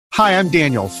Hi, I'm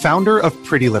Daniel, founder of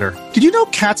Pretty Litter. Did you know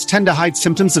cats tend to hide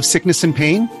symptoms of sickness and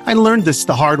pain? I learned this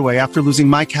the hard way after losing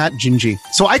my cat, Gingy.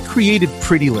 So I created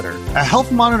Pretty Litter, a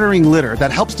health monitoring litter that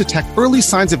helps detect early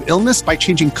signs of illness by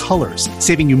changing colors,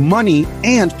 saving you money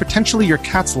and potentially your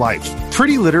cat's life.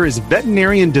 Pretty Litter is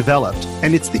veterinarian developed,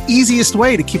 and it's the easiest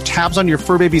way to keep tabs on your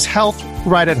fur baby's health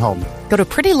right at home. Go to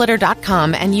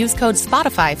prettylitter.com and use code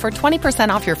SPOTIFY for 20%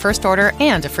 off your first order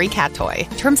and a free cat toy.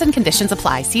 Terms and conditions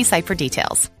apply. See site for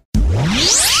details.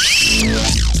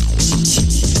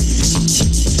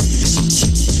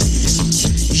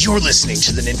 You're listening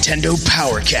to the Nintendo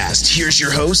Powercast. Here's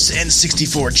your hosts,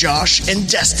 N64 Josh and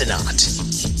Destinot.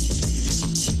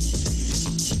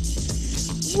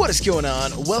 What is going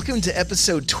on? Welcome to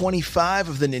episode 25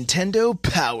 of the Nintendo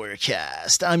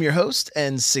Powercast. I'm your host,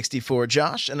 N64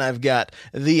 Josh, and I've got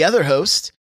the other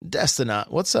host,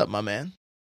 Destinot. What's up, my man?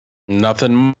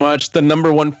 Nothing much. The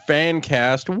number one fan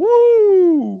cast.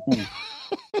 Woo!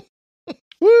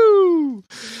 Woo!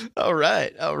 All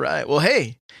right. Well,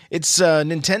 hey, it's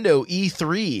Nintendo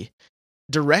E3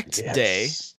 Direct Day.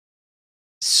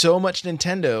 So much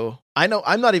Nintendo. I know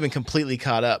I'm not even completely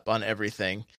caught up on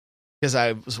everything because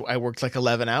I worked like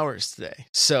 11 hours today.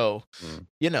 So,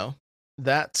 you know,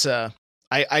 that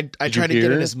I try to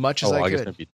get in as much as I could.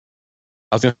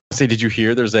 I was going to say, did you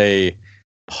hear there's a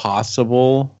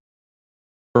possible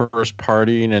first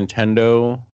party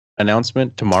Nintendo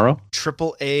announcement tomorrow?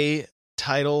 AAA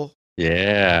title.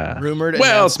 Yeah. Rumored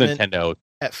announcement. It's Nintendo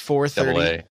at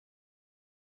 4:30.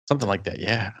 Something like that.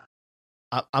 Yeah.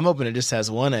 I'm hoping it just has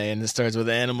one A and it starts with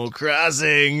Animal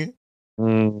Crossing.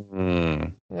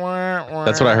 Mm-hmm.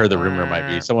 That's what I heard the rumor might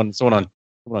be. Someone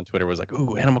on Twitter was like,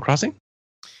 "Ooh, Animal Crossing."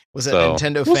 Was that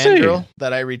Nintendo Fangirl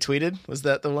that I retweeted? Was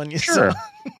that the one you saw?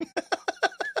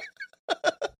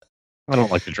 I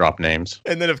don't like to drop names.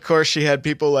 And then, of course, she had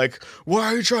people like, "Why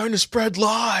are you trying to spread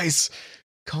lies?"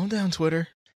 Calm down, Twitter.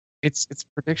 It's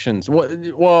predictions.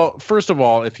 Well, first of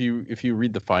all, if you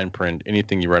read the fine print,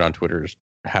 anything you write on Twitter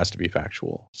has to be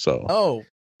factual. So,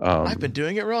 I've been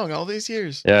doing it wrong all these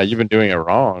years. Yeah, you've been doing it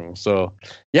wrong. So,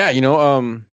 yeah,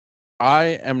 I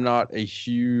am not a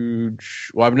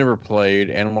huge. Well, I've never played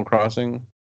Animal Crossing.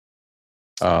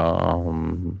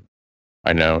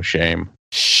 I know, shame.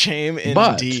 Shame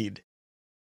indeed.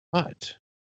 But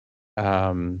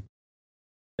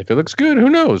if it looks good, who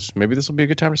knows? Maybe this will be a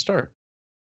good time to start.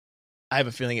 I have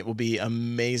a feeling it will be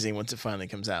amazing once it finally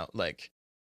comes out. Like,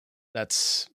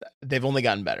 they've only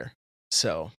gotten better.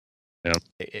 So, yeah.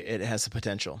 It has the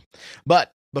potential.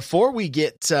 But before we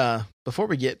get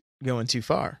going too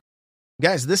far,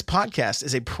 guys, this podcast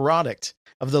is a product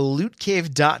of the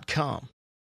lootcave.com.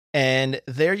 And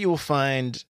there you will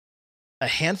find a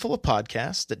handful of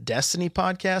podcasts, the Destiny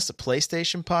podcast, a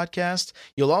PlayStation podcast.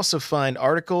 You'll also find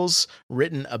articles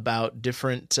written about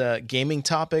different gaming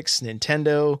topics,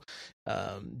 Nintendo,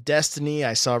 Destiny.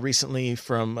 I saw recently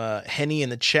from Henny in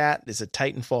the chat is a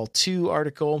Titanfall 2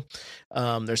 article.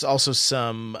 There's also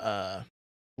some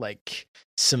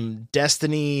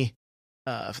Destiny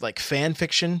like fan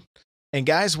fiction. And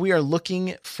guys, we are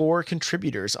looking for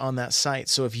contributors on that site.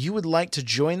 So if you would like to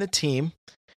join the team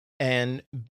and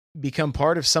become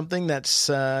part of something that's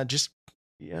we're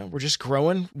just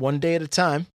growing one day at a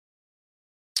time,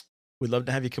 we'd love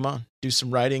to have you come on, do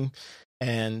some writing,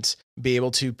 and be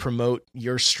able to promote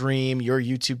your stream, your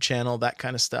YouTube channel, that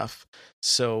kind of stuff.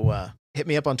 So hit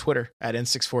me up on Twitter at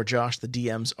N64Josh. The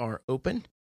DMs are open.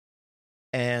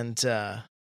 And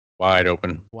wide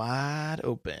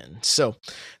open. So,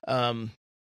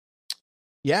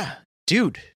 yeah,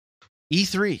 dude,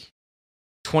 E3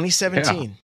 2017. Yeah.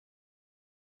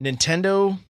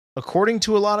 Nintendo, according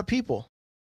to a lot of people,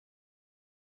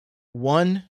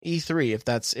 won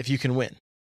E3 if you can win,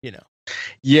 you know.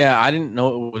 Yeah, I didn't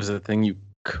know it was a thing you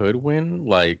could win.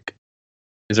 Like,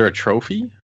 is there a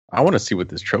trophy? I want to see what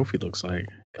this trophy looks like.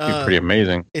 It'd be pretty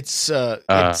amazing. It's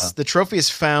the trophy is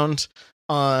found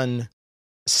on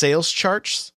sales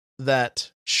charts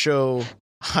that show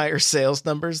higher sales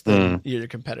numbers than your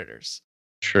competitors.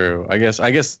 True. I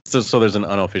guess so there's an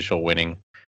unofficial winning.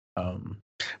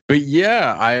 But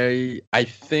yeah, I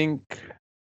think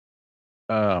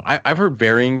I've heard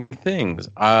varying things.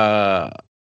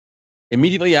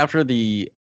 Immediately after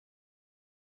the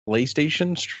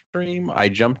PlayStation stream, I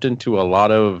jumped into a lot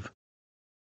of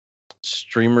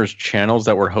streamers' channels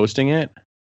that were hosting it,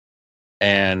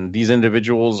 and these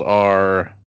individuals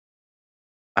are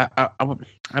I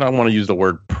don't want to use the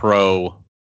word pro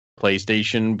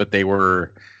PlayStation, but they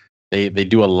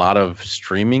do a lot of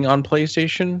streaming on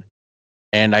PlayStation.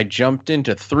 And I jumped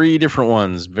into 3 different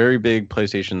ones, very big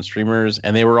PlayStation streamers,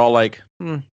 and they were all like,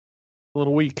 a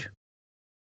little weak.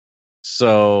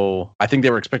 So I think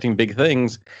they were expecting big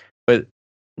things, but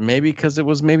maybe because it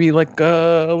was maybe like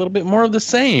a little bit more of the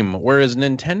same. Whereas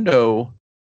Nintendo,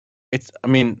 for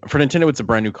Nintendo, it's a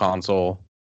brand new console.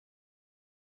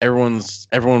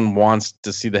 Everyone wants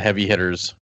to see the heavy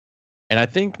hitters, and I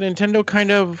think Nintendo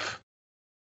kind of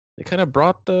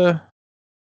brought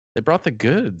the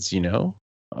goods, you know.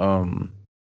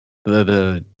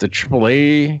 The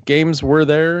AAA games were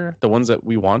there, the ones that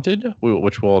we wanted,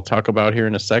 which we'll talk about here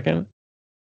in a second.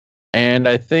 And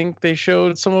I think they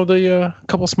showed some of the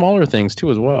couple smaller things too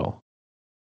as well,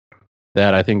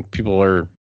 that I think people are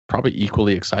probably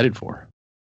equally excited for.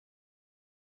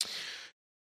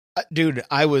 Dude,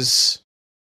 I was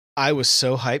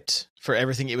so hyped for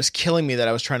everything. It was killing me that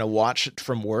I was trying to watch it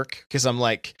from work, because I'm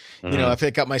like, you know, if I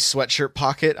got my sweatshirt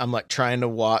pocket, I'm like trying to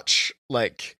watch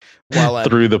like while I'm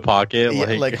through the pocket,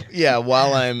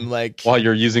 while I'm like while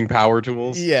you're using power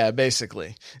tools. Yeah,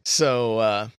 basically.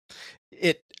 So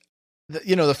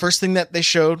the first thing that they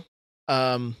showed,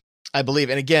 I believe,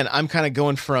 and again, I'm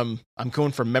going from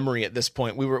memory at this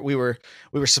point. We were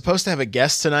supposed to have a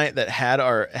guest tonight that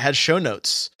had show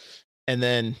notes, and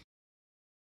then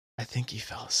I think he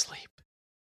fell asleep.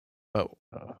 But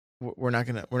we're not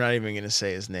even gonna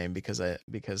say his name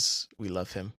because we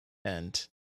love him and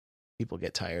people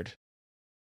get tired.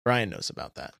 Brian knows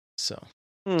about that, so.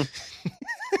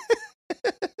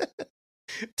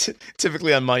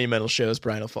 Typically on monumental shows,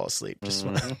 Brian will fall asleep.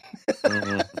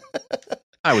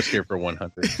 I was here for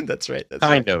 100. That's right.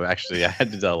 Kind of, actually. I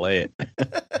had to delay it.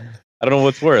 I don't know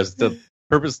what's worse.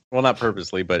 Not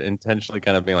purposely, but intentionally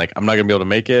kind of being like, I'm not going to be able to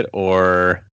make it,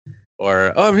 or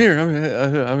oh, I'm here.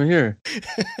 I'm here.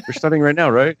 We're starting right now,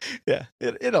 right? Yeah,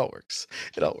 it all works.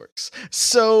 It all works.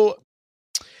 So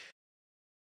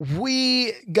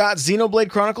we got Xenoblade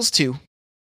Chronicles 2,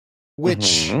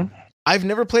 which I've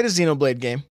never played a Xenoblade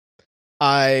game.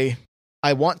 I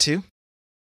want to.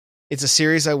 It's a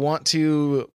series I want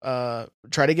to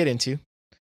try to get into.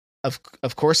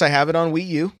 Of course, I have it on Wii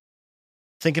U.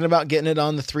 Thinking about getting it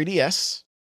on the 3DS.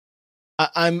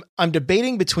 I'm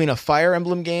debating between a Fire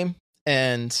Emblem game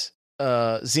and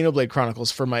Xenoblade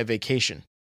Chronicles for my vacation,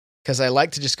 because I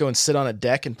like to just go and sit on a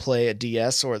deck and play a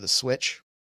DS or the Switch.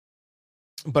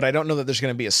 But I don't know that there's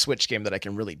going to be a Switch game that I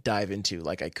can really dive into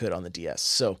like I could on the DS.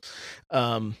 So,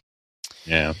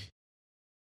 yeah,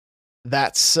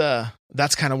 that's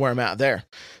kind of where I'm at there.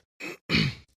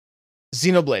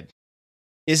 Xenoblade,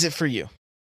 is it for you?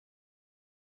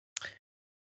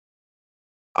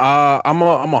 I'm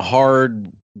a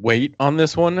hard wait on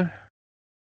this one,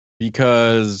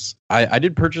 because I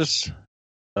did purchase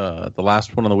the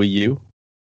last one on the Wii U,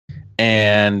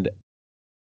 and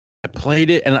I played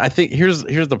it, and I think here's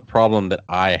the problem that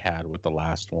I had with the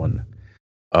last one.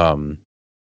 It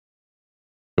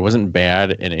wasn't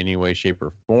bad in any way, shape,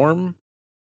 or form.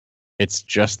 It's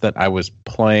just that I was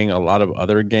playing a lot of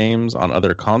other games on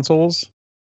other consoles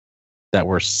that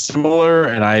were similar,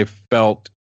 and I felt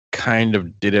kind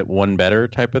of did it one better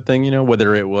type of thing, you know,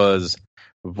 whether it was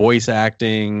voice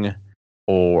acting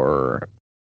or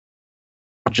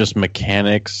just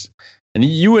mechanics. And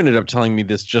you ended up telling me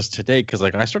this just today, because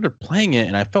like I started playing it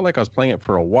and I felt like I was playing it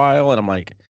for a while, and I'm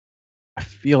like, I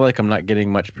feel like I'm not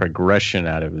getting much progression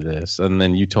out of this. And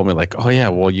then you told me like, oh yeah,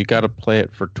 well, you got to play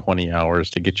it for 20 hours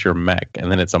to get your mech,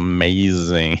 and then it's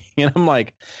amazing. And I'm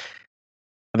like,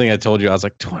 I think I told you, I was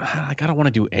like, I don't want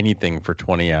to do anything for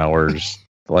 20 hours,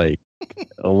 like,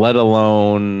 let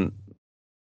alone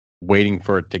waiting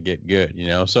for it to get good, you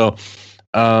know? So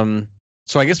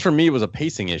I guess for me, it was a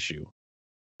pacing issue.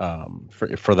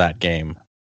 For that game,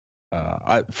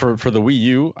 for the Wii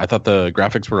U, I thought the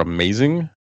graphics were amazing.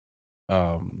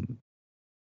 The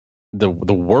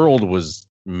world was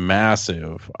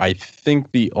massive. I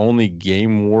think the only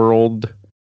game world,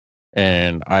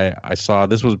 and I saw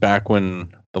this was back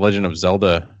when The Legend of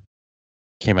Zelda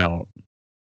came out,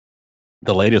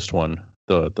 the latest one,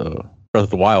 the Breath of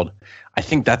the Wild. I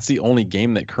think that's the only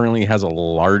game that currently has a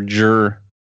larger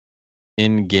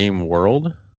in-game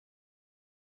world.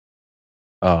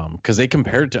 Because they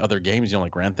compared it to other games, you know,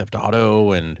 like Grand Theft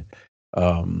Auto and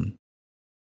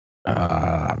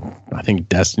I think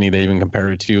Destiny, they even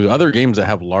compared it to other games that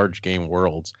have large game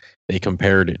worlds. They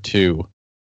compared it to,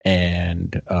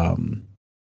 and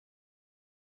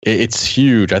it's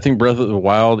huge. I think Breath of the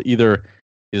Wild either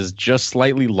is just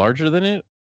slightly larger than it,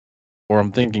 or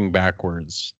I'm thinking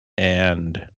backwards,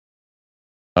 and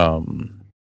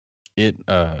it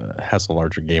has a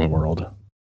larger game world.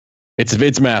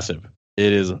 It's massive.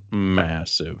 It is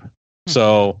massive.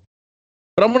 So,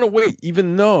 but I'm going to wait,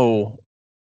 even though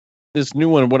this new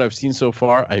one, what I've seen so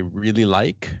far, I really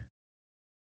like.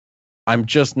 I'm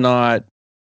just not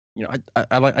you know,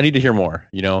 I need to hear more.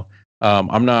 You know,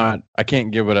 I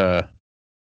can't give it a,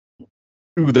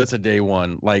 ooh, that's a day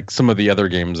one, like some of the other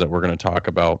games that we're going to talk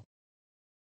about.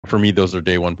 For me, those are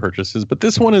day one purchases, but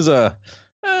this one is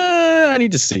I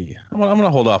need to see. I'm going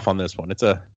to hold off on this one.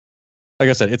 Like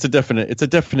I said, it's a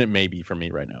definite maybe for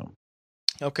me right now.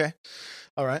 Okay.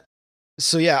 All right.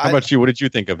 So yeah. How about you? What did you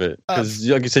think of it? Because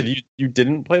like you said, you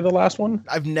didn't play the last one.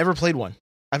 I've never played one.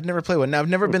 Now I've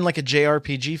never been like a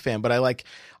JRPG fan, but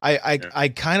I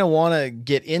kind of want to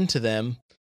get into them.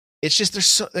 It's just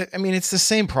it's the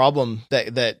same problem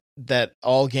that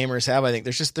all gamers have. I think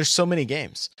there's so many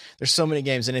games.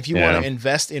 And if you want to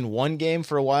invest in one game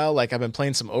for a while, like I've been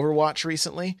playing some Overwatch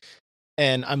recently,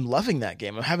 and I'm loving that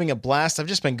game. I'm having a blast. I've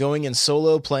just been going in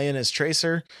solo, playing as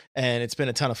Tracer, and it's been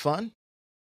a ton of fun.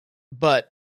 But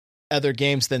other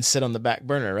games then sit on the back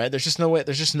burner, right? There's just no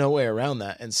way around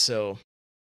that. And so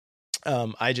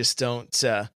I just don't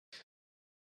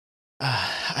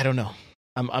I don't know.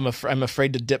 I'm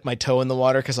afraid to dip my toe in the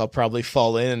water because I'll probably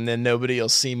fall in, and then nobody will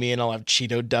see me, and I'll have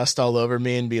Cheeto dust all over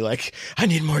me, and be like, "I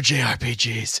need more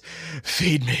JRPGs.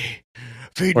 Feed me,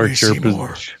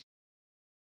 Seymour."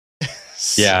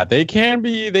 Yeah, they can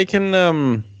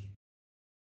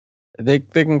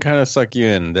kind of suck you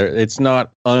in. It's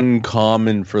not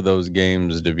uncommon for those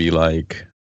games to be like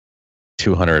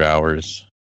 200 hours.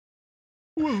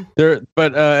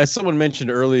 But as someone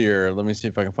mentioned earlier, let me see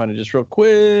if I can find it just real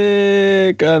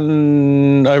quick.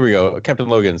 There we go. Captain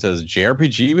Logan says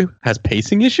JRPG has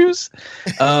pacing issues.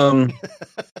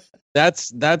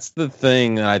 That's the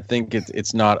thing. I think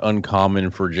it's not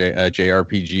uncommon for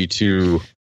JRPG to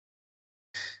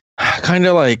kind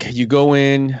of like you go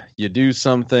in, you do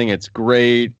something, it's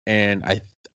great, and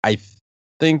I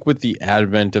think with the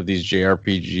advent of these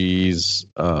JRPGs,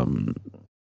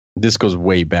 this goes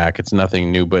way back. It's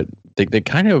nothing new, but they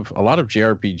kind of, a lot of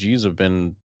JRPGs have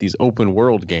been these open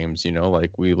world games, you know,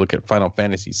 like we look at Final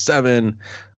Fantasy VII,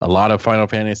 a lot of Final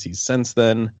Fantasies since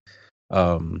then.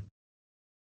 You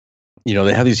know,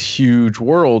 they have these huge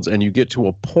worlds, and you get to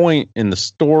a point in the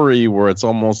story where it's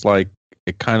almost like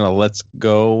it kind of lets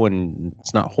go and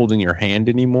it's not holding your hand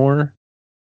anymore.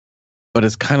 But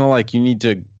it's kind of like you need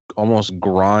to almost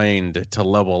grind to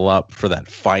level up for that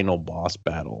final boss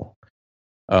battle.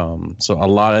 So a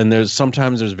lot, and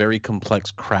sometimes there's very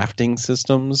complex crafting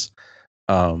systems.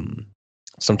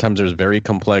 Sometimes there's very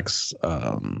complex,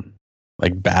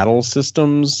 like battle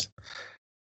systems.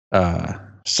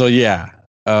 So yeah,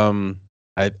 in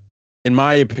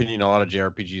my opinion, a lot of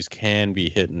JRPGs can be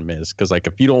hit and miss. Cause like,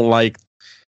 if you don't like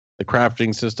the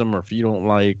crafting system, or if you don't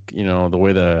like, you know, the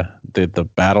way the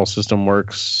battle system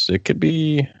works, it could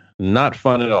be not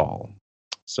fun at all.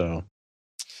 So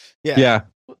yeah.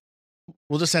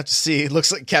 We'll just have to see. It looks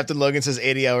like Captain Logan says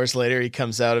 80 hours later, he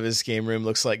comes out of his game room,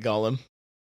 looks like Gollum.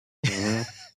 Mm-hmm.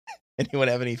 Anyone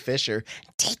have any fish or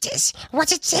tatus?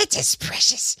 What's a tatus,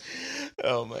 precious?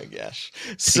 Oh my gosh.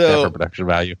 So for production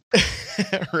value.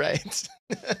 Right.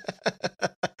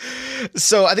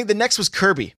 So I think the next was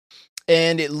Kirby.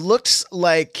 And it looks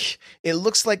like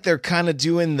they're kind of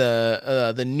doing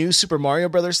the new Super Mario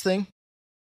Brothers thing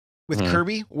with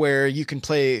Kirby, where you can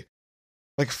play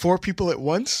like 4 people at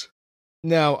once.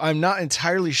 Now, I'm not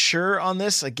entirely sure on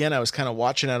this. Again, I was kind of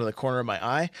watching out of the corner of my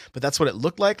eye, but that's what it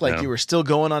looked like. Like you were still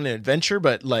going on an adventure,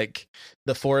 but like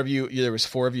the 4 of you, there was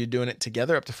 4 of you doing it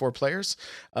together, up to 4 players.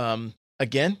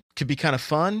 Again, could be kind of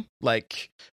fun, like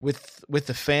with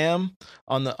the fam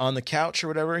on the couch or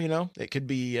whatever. You know, it could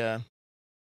be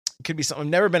something. I've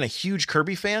never been a huge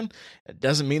Kirby fan. It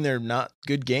doesn't mean they're not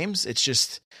good games. It's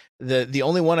just the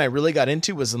only one I really got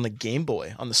into was on the Game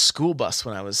Boy on the school bus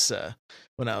when I was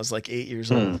like 8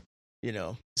 years old, you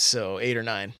know, so 8 or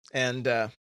 9, and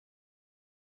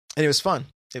it was fun.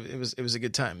 It was a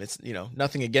good time. It's, you know,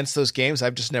 nothing against those games.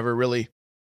 I've just never really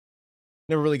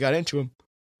got into them.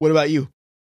 What about you?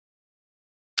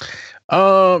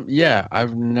 Yeah,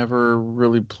 I've never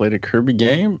really played a Kirby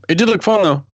game. It did look fun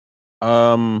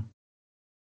though.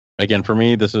 Again, for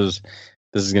me, this is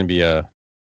going to be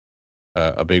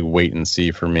a big wait and see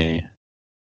for me.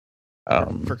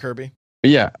 For Kirby.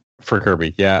 Yeah, for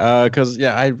Kirby. Yeah, because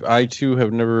I too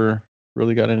have never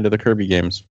really got into the Kirby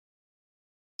games.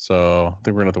 So I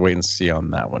think we're gonna have to wait and see on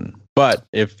that one. But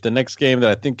if the next game that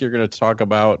I think you're gonna talk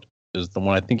about is the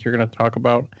one I think you're gonna talk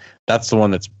about, that's the one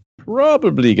that's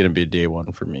probably gonna be day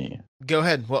one for me. Go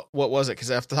ahead. What was it? Because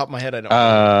off the top of my head,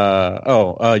 I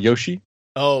don't. Yoshi.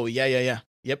 Oh yeah.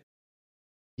 Yep.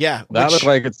 Yeah. That looks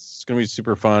like it's gonna be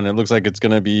super fun. It looks like it's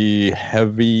gonna be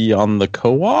heavy on the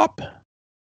co-op.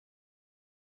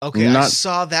 Okay, I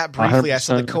saw that briefly. 100%. I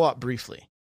saw the co-op briefly.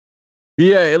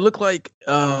 Yeah, it looked like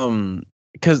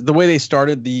because the way they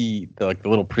started the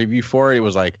little preview for it, it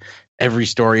was like every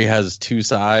story has two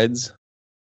sides,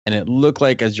 and it looked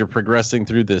like as you're progressing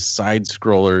through this side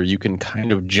scroller, you can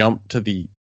kind of jump to the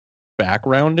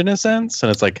background in a sense,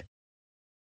 and it's like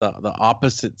the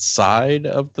opposite side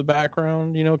of the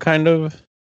background, kind of.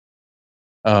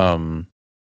 Or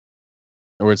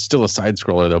it's still a side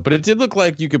scroller though, but it did look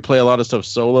like you could play a lot of stuff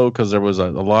solo because there was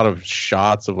a lot of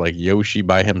shots of like Yoshi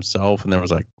by himself, and there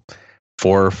was like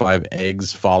 4 or 5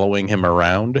 eggs following him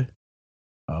around.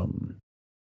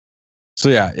 So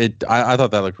yeah, I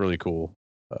thought that looked really cool.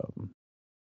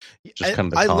 Just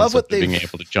kind of the concept of being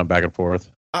able to jump back and forth.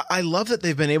 I love that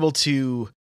they've been able to,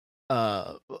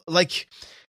 like,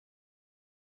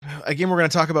 a game we're going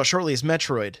to talk about shortly is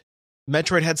Metroid.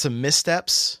 Metroid had some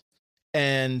missteps,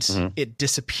 and it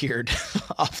disappeared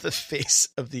off the face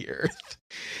of the earth.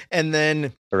 And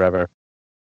then forever.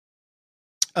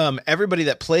 Everybody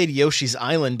that played Yoshi's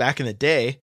Island back in the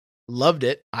day loved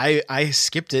it. I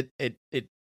skipped it.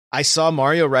 I saw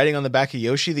Mario riding on the back of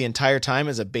Yoshi the entire time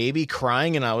as a baby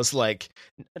crying, and I was like,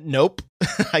 nope.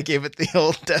 I gave it the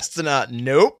old Destinat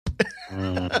nope.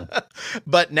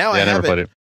 But now I have it.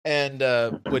 And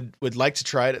would like to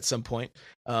try it at some point.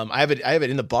 I have it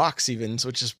in the box even,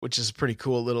 which is a pretty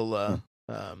cool little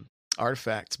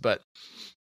artifact, but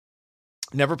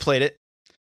never played it.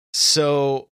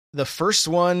 So the first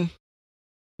one,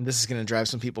 and this is going to drive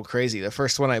some people crazy. The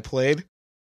first one I played,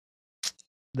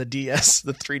 the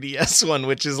 3DS one,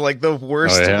 which is like the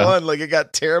worst one. Like, it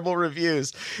got terrible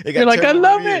reviews. You're like, I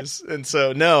love it. And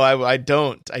so no, I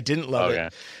didn't love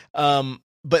it.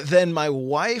 But then my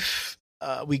wife,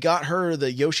 we got her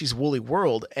the Yoshi's Woolly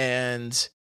World, and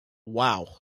wow,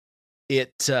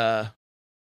 it's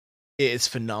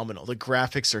phenomenal. The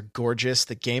graphics are gorgeous.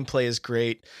 The gameplay is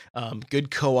great.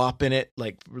 Good co-op in it,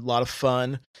 like a lot of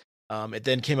fun. It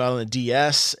then came out on the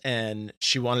DS, and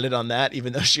she wanted it on that,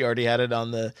 even though she already had it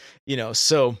on the,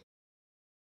 so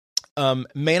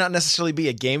may not necessarily be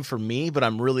a game for me, but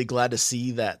I'm really glad to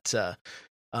see that.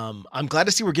 I'm glad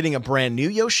to see we're getting a brand new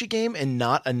Yoshi game and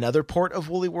not another port of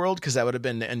Woolly World, because that would have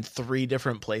been in 3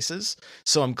 different places.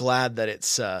 So I'm glad that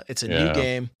it's a new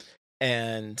game,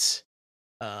 and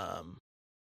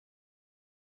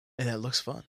it looks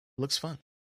fun.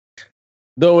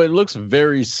 Though it looks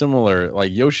very similar.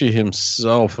 Like Yoshi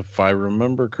himself, if I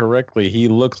remember correctly, he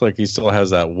looks like he still has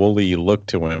that woolly look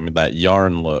to him, that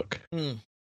yarn look.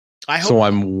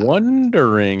 I'm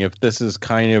wondering if this is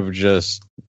kind of just,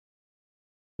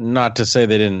 not to say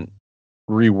they didn't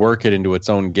rework it into its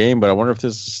own game, but I wonder if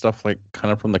this is stuff like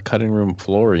kind of from the cutting room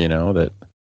floor, that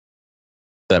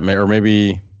may, or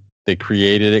maybe they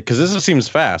created it, because this seems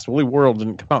fast. Woolly World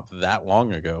didn't come out that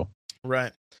long ago,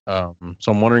 right? So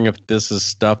I'm wondering if this is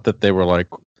stuff that they were like,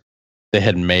 they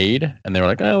had made, and they were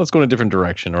like, let's go in a different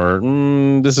direction, or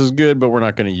this is good, but we're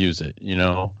not going to use it,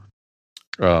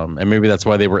 and maybe that's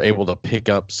why they were able to pick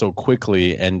up so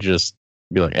quickly and just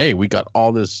be like, hey, we got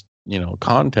all this,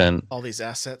 content, all these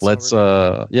assets. Let's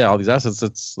all these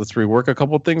assets. Let's rework a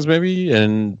couple of things maybe,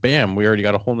 and bam, we already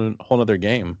got a whole other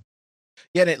game.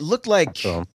 Yeah, and it looked like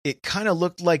it kind of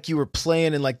looked like you were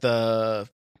playing in like the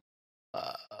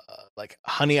like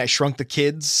Honey, I Shrunk the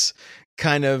Kids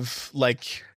kind of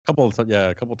like a couple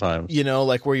times.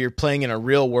 Like where you're playing in a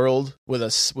real world with a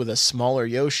smaller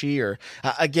Yoshi, or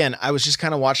again, I was just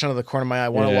kind of watching out of the corner of my eye. I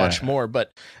want to watch more,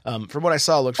 but from what I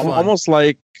saw, it looked fun. Almost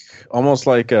like what's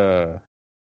the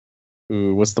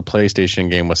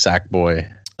PlayStation game with Sackboy?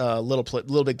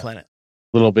 Little Big Planet.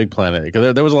 Little Big Planet,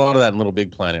 because there was a lot of that in Little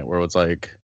Big Planet, where it's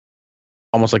like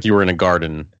almost like you were in a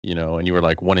garden, and you were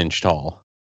like 1 inch tall.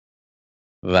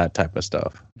 That type of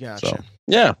stuff. Gotcha. So,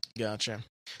 yeah. Gotcha.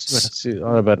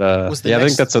 I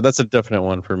think that's a definite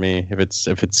one for me.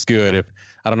 If it's good, if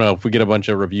I don't know, if we get a bunch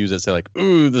of reviews that say like,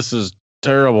 "Ooh, this is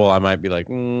terrible," I might be like,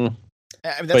 I mean,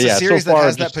 that's a series that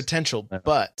has that potential,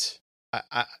 but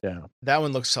that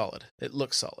one looks solid. It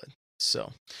looks solid.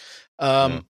 So,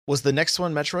 was the next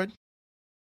one Metroid?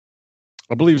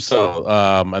 I believe so.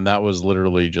 And that was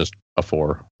literally just a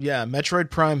 4. Yeah, Metroid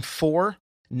Prime 4,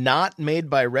 not made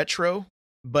by Retro,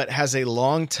 but has a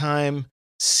long-time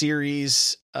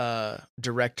series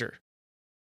director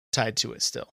tied to it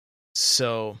still.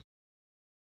 So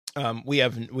we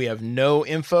have no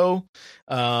info.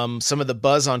 Some of the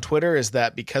buzz on Twitter is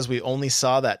that because we only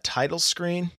saw that title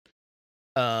screen,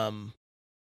 that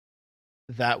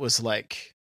was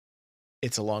like,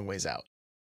 it's a long ways out.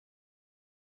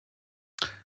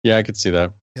 Yeah, I could see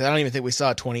that. I don't even think we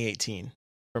saw 2018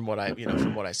 from what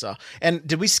I saw. And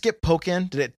did we skip Pokken?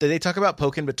 Did they talk about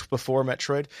Pokken before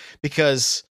Metroid?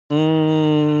 Because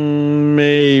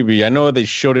Maybe. I know they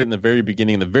showed it in the very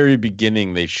beginning. In the very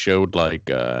beginning, they showed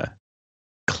like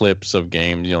clips of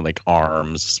games, like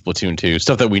ARMS, Splatoon 2,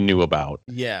 stuff that we knew about.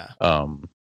 Yeah.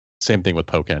 Same thing with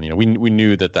Pokken. We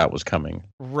knew that was coming.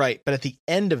 Right. But at the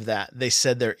end of that, they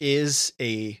said there is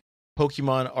a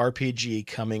Pokemon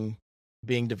RPG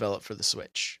being developed for the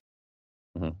Switch.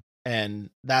 Mm-hmm. And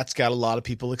that's got a lot of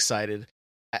people excited.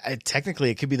 Technically,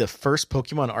 it could be the first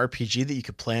Pokemon RPG that you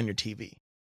could play on your TV.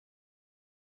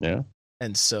 Yeah.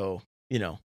 And so,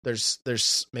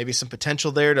 there's maybe some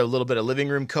potential there to a little bit of living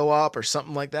room co-op or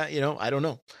something like that. I don't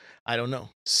know.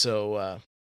 So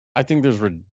I think there's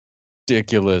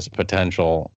ridiculous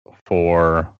potential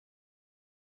for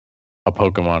a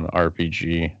Pokemon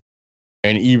RPG,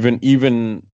 and even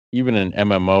an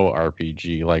MMO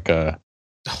RPG, like a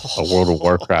World of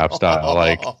Warcraft style,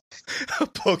 like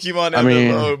Pokemon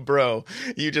MMO, bro.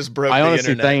 You just broke. I the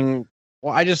honestly internet. think.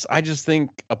 Well, I just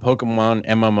think a Pokemon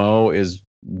MMO is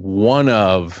one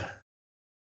of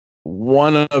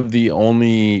the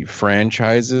only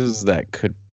franchises that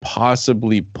could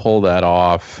possibly pull that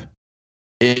off.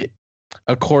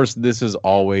 Of course, this is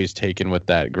always taken with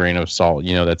that grain of salt.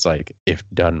 That's like if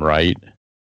done right.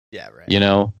 Yeah, right.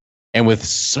 And with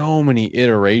so many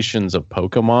iterations of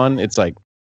Pokemon, it's like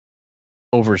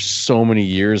over so many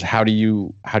years, how do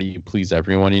you please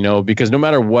everyone? Because no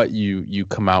matter what you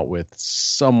come out with,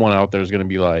 someone out there is going to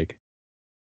be like,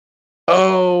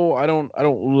 oh, I don't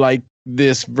like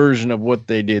this version of what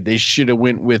they did. They should have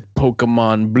went with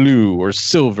Pokemon Blue or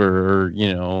Silver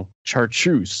or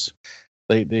Chartreuse.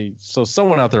 So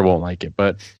someone out there won't like it,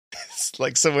 but it's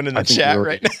like someone in the chat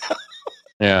right now.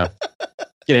 Yeah,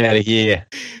 get out of here.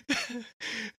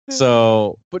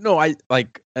 So, but no,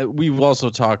 we've also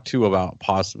talked too about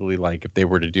possibly like if they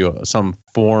were to do some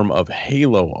form of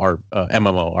Halo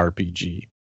MMO RPG.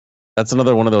 That's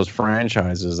another one of those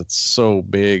franchises that's so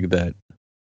big that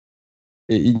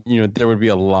there would be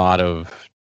a lot of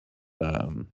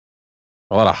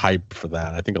hype for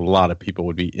that. I think a lot of people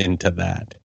would be into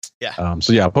that. Yeah.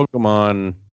 So yeah,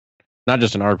 Pokemon, not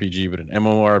just an RPG, but an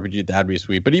MMORPG, that'd be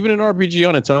sweet. But even an RPG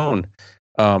on its own,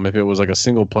 if it was like a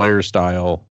single player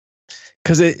style,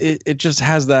 because it just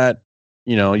has that,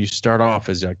 you start off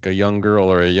as like a young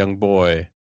girl or a young boy,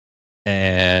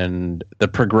 and the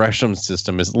progression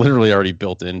system is literally already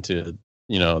built into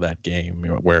that game.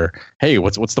 Where, hey,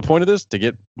 what's the point of this? To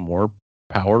get more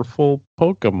powerful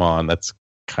Pokemon. That's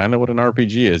kind of what an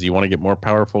RPG is. You want to get more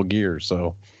powerful gear.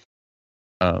 So,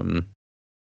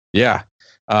 yeah,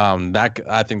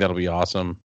 I think that'll be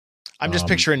awesome. I'm just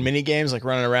picturing mini games like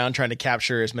running around trying to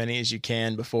capture as many as you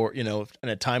can before, in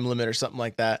a time limit or something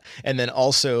like that. And then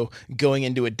also going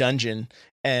into a dungeon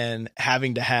and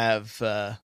having to have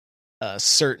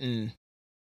certain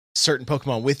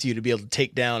Pokemon with you to be able to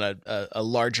take down a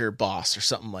larger boss or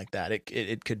something like that.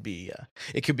 It could be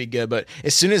good. But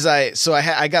as soon as I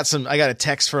got a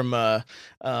text from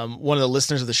one of the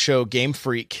listeners of the show, Game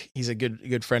Freak. He's a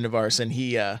good friend of ours, and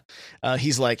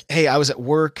he's like, hey, I was at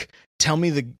work. Tell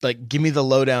me give me the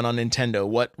lowdown on Nintendo.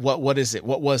 What is it?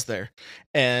 What was there?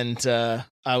 And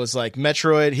I was like,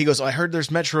 Metroid. He goes, I heard there's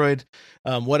Metroid.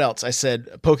 What else? I said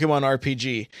Pokemon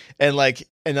RPG. And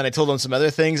then I told him some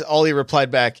other things. All he replied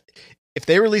back, if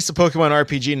they release a Pokemon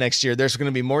RPG next year, there's going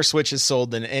to be more Switches sold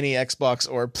than any Xbox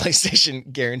or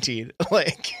PlayStation guaranteed.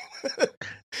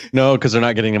 No, because they're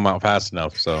not getting them out fast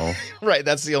enough. So right,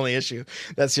 that's the only issue.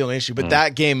 But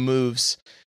that game moves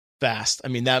fast. I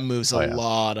mean, that moves a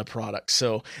lot of products.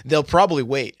 So they'll probably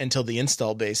wait until the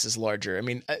install base is larger. I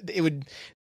mean, I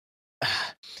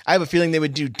have a feeling they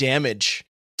would do damage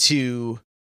to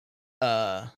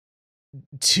the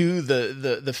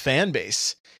fan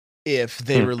base if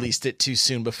they released it too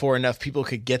soon before enough people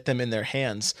could get them in their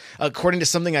hands. According to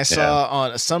something I saw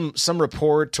on some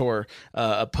report or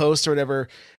a post or whatever,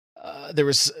 there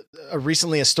was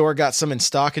recently a store got some in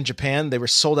stock in Japan. They were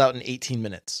sold out in 18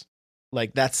 minutes.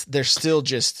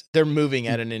 They're moving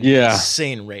at an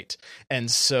insane rate. And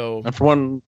so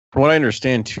from what I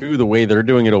understand too, the way they're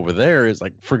doing it over there is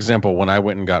like, for example, when I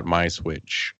went and got my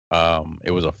Switch,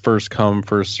 it was a first come,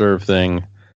 first serve thing.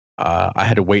 I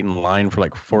had to wait in line for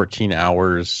like 14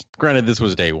 hours. Granted, this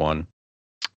was day one.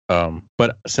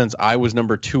 But since I was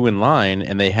number 2 in line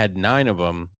and they had 9 of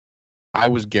them, I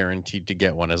was guaranteed to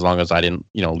get one as long as I didn't,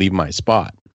 leave my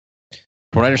spot.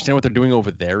 From what I understand, what they're doing over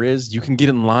there is you can get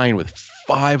in line with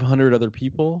 500 other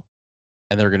people,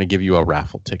 and they're going to give you a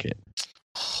raffle ticket.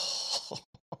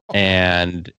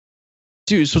 And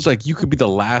dude, so it's like you could be the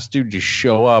last dude to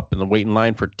show up and wait in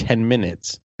line for 10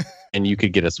 minutes, and you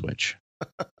could get a Switch.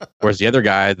 Whereas the other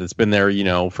guy that's been there,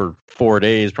 for 4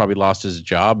 days probably lost his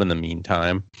job in the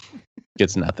meantime.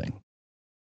 gets nothing.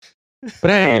 But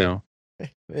hey,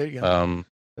 there you go.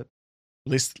 At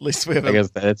least we have. I guess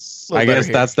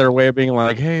that's their way of being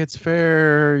like, hey, it's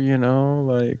fair,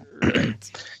 like.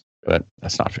 Right. But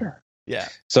that's not fair. Yeah.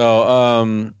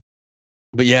 So,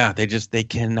 but yeah, they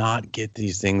cannot get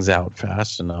these things out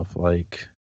fast enough. Like,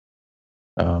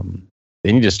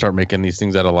 they need to start making these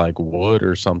things out of like wood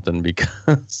or something,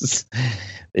 because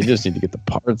they just need to get the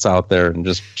parts out there and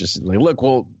just like, look,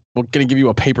 we're going to give you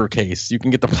a paper case. You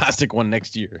can get the plastic one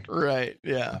next year. Right.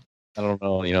 Yeah. I don't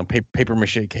know, paper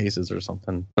mache cases or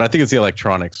something. But I think it's the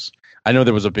electronics. I know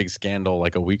there was a big scandal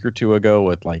like a week or two ago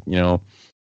with like,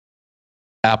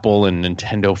 Apple and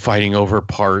Nintendo fighting over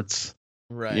parts.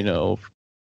 Right.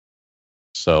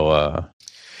 So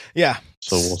yeah.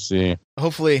 So we'll see.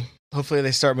 Hopefully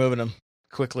they start moving them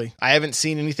quickly. I haven't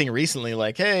seen anything recently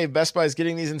like, hey, Best Buy's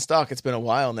getting these in stock. It's been a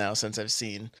while now since I've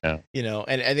seen, and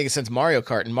I think it's since Mario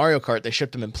Kart. In Mario Kart, they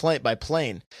shipped them by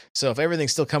plane. So if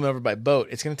everything's still coming over by boat,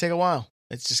 it's going to take a while.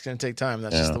 It's just going to take time.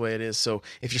 That's just the way it is. So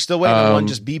if you're still waiting on one,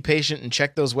 just be patient and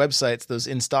check those websites, those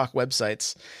in-stock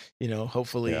websites.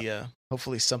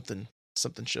 Hopefully something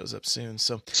shows up soon.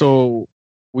 So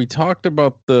we talked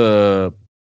about the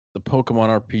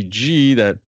Pokemon RPG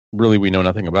that really we know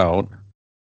nothing about.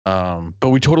 But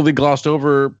we totally glossed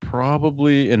over,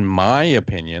 probably, in my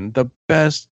opinion, the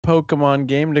best Pokemon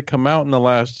game to come out in the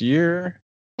last year.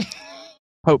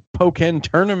 Pokken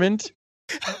Tournament.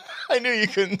 I knew you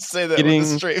couldn't say that with a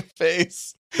straight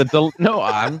face. No,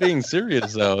 I'm being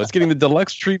serious, though. It's getting the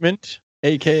deluxe treatment,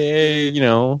 a.k.a.,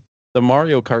 the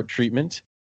Mario Kart treatment.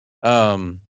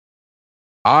 I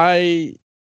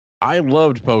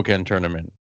loved Pokken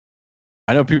Tournament.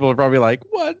 I know people are probably like,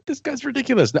 what? This guy's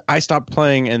ridiculous. I stopped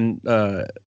playing, and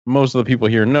most of the people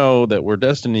here know that we're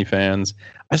Destiny fans.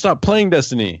 I stopped playing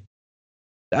Destiny.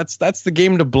 That's the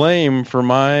game to blame for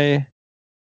my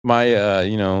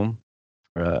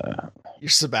your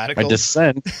sabbatical, my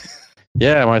descent.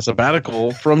 Yeah, my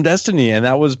sabbatical from Destiny, and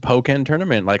that was Pokken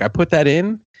Tournament. Like, I put that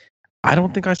in. I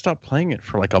don't think I stopped playing it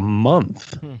for like a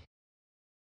month.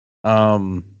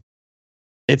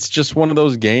 It's just one of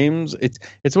those games.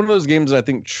 It's one of those games that I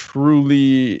think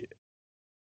truly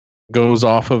goes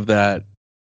off of that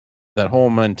whole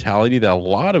mentality that a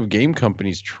lot of game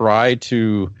companies try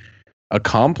to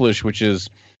accomplish, which is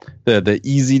the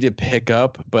easy to pick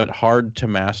up but hard to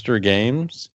master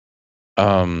games.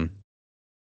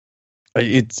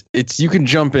 It's you can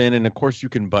jump in, and of course you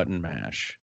can button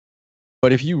mash.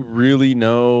 But if you really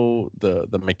know the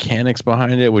mechanics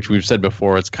behind it, which we've said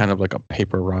before, it's kind of like a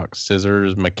paper, rock,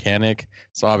 scissors mechanic.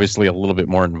 It's obviously a little bit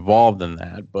more involved than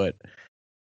that. But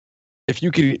if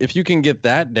you can get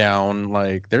that down,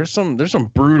 like there's some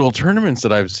brutal tournaments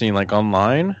that I've seen like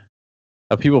online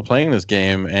of people playing this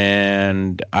game,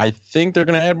 and I think they're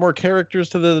going to add more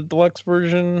characters to the deluxe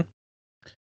version.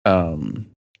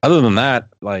 Other than that,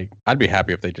 like, I'd be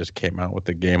happy if they just came out with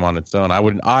the game on its own. I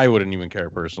wouldn't even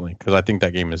care personally, because I think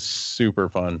that game is super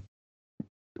fun.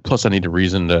 Plus, I need a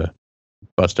reason to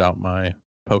bust out my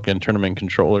Pokken Tournament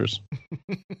controllers.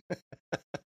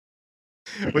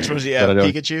 Which ones do you have?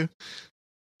 Pikachu?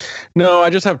 No, I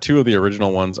just have two of the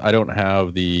original ones. I don't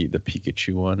have the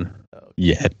Pikachu one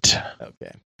yet.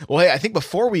 Okay. Well, hey, I think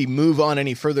before we move on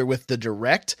any further with the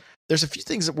Direct, there's a few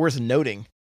things that worth noting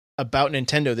about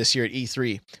Nintendo this year at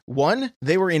E3. One,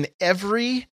 they were in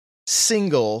every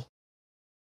single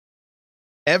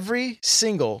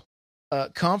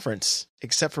conference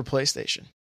except for PlayStation.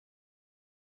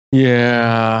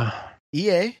 Yeah.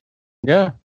 EA.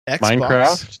 Yeah. Xbox.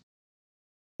 Minecraft.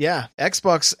 Yeah,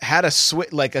 Xbox had a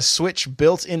Switch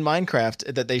built in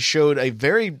Minecraft that they showed a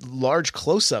very large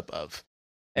close-up of.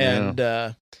 And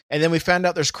then we found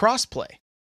out there's crossplay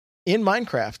in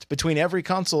Minecraft between every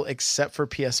console except for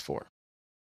PS4.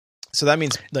 So that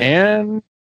means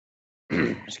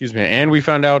excuse me, and we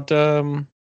found out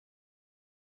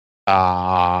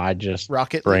I just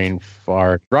Rocket League.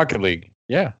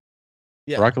 Yeah.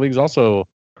 Rocket League's also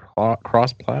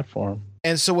cross-platform.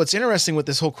 And so what's interesting with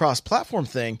this whole cross-platform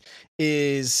thing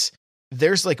is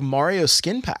there's like Mario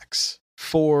skin packs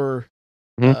for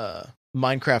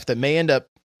Minecraft that may end up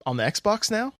on the Xbox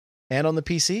now and on the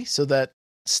PC, so that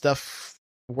stuff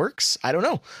works. I don't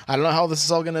know how this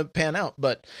is all going to pan out,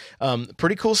 but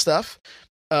pretty cool stuff.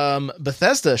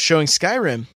 Bethesda showing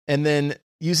Skyrim and then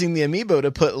using the amiibo to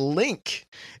put Link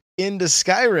into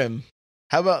Skyrim.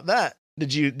 How about that?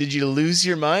 Did you lose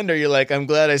your mind, or you're like, I'm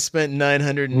glad I spent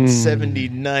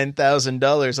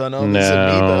 $979,000 on all this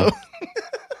amiibo?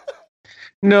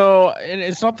 No, and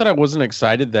it's not that I wasn't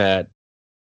excited that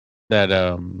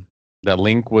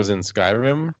Link was in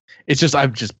Skyrim. It's just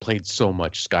I've just played so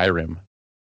much Skyrim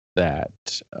that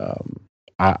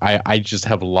I just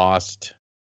have lost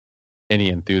any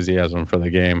enthusiasm for the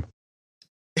game.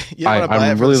 You don't want to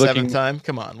buy it for the seventh time?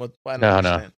 Come on. Why not?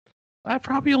 No. I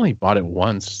probably only bought it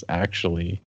once,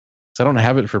 actually. So I don't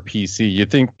have it for PC. You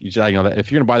think, that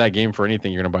if you're going to buy that game for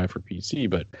anything, you're going to buy it for PC.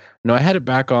 But no, I had it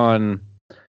back on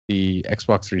the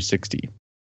Xbox 360.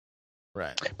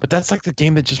 Right. But that's like the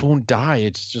game that just won't die.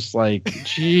 It's just like,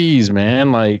 geez,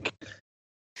 man. Like,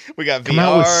 we got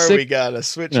VR. We got a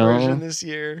Switch version this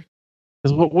year.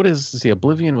 What is, see,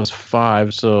 Oblivion was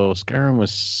 5, so Skyrim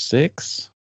was 6?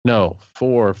 No,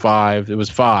 4 or 5. It was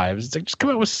 5. It's like, just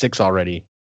come out with 6 already.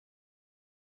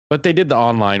 But they did the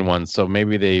online one, so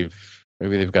maybe they've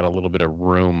got a little bit of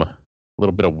room, a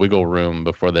little bit of wiggle room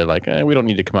before they're like, we don't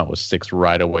need to come out with 6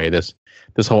 right away. This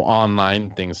whole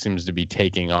online thing seems to be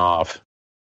taking off.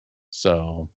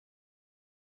 So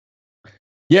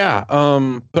yeah,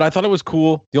 but I thought it was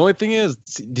cool. The only thing is,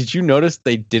 did you notice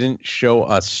they didn't show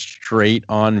a straight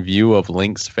on view of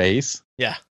Link's face?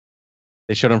 Yeah.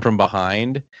 They showed him from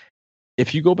behind.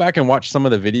 If you go back and watch some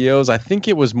of the videos, I think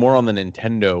it was more on the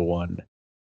Nintendo one.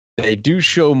 They do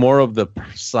show more of the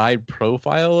side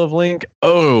profile of Link.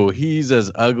 Oh, he's as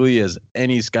ugly as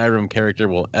any Skyrim character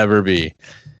will ever be.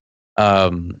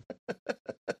 I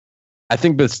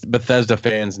think Bethesda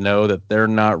fans know that they're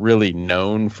not really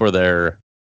known for their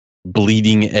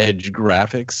bleeding edge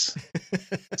graphics.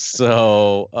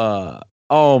 So,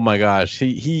 oh my gosh,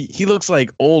 he looks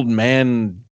like old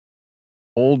man,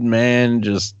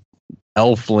 just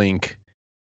elf Link.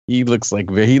 He looks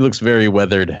very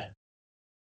weathered.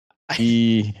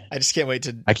 I just can't wait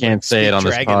to. I can't say it on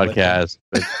this podcast.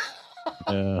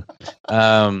 But,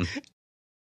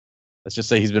 let's just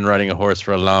say he's been riding a horse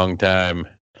for a long time.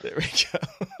 There we go.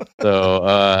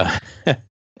 So,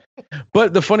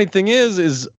 but the funny thing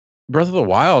is Breath of the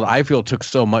Wild, I feel, took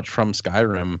so much from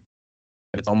Skyrim.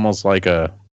 It's almost like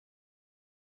a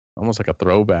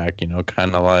throwback,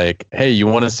 kind of like, hey, you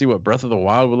want to see what Breath of the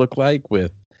Wild would look like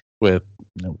with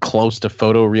close to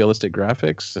photorealistic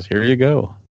graphics? Here you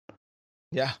go.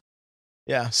 Yeah.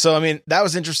 So, I mean, that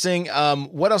was interesting.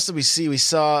 What else did we see? We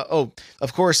saw,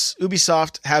 of course,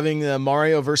 Ubisoft having the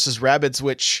Mario versus Rabbids,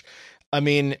 which, I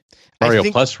mean, Mario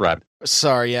plus Rabbids.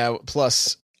 Sorry, yeah,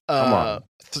 plus. Come on.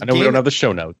 I know we don't have the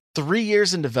show notes. 3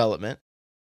 years in development,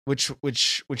 which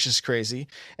is crazy,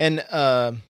 and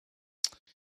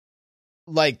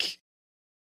like,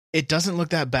 it doesn't look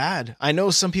that bad. I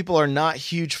know some people are not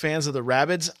huge fans of the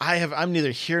Rabbids. I'm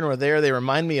neither here nor there. They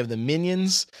remind me of the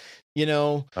Minions.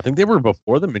 I think they were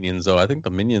before the Minions, though. I think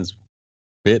the Minions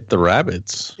bit the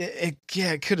Rabbids. It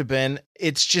could have been.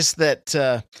 It's just that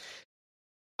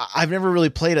I've never really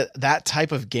played that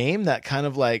type of game, that kind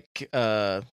of like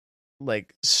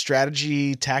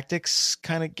strategy tactics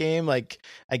kind of game. Like,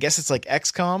 I guess it's like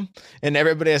XCOM. And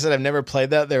everybody I said I've never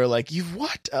played that, they were like, "You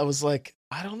what?" I was like,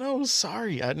 I don't know.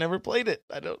 Sorry, I'd never played it.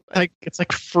 It's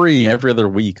like free every other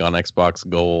week on Xbox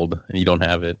Gold, and you don't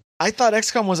have it. I thought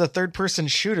XCOM was a third-person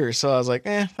shooter, so I was like,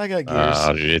 I got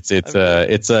Gears. It's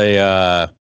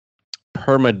a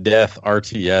permadeath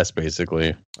RTS,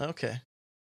 basically. Okay.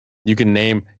 You can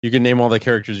name all the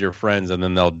characters your friends, and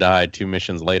then they'll die 2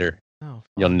 missions later. Oh,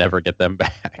 you'll never get them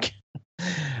back.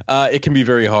 It can be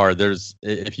very hard.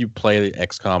 If you play the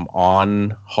XCOM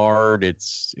on hard,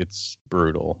 it's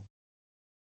brutal.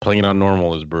 Playing it on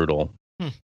normal is brutal.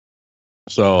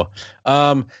 So,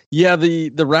 yeah, the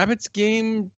Rabbids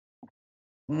game.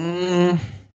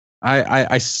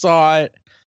 I saw it.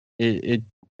 It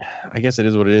I guess it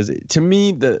is what it is. To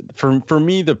me, for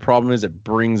me, the problem is it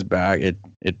brings back it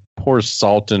pours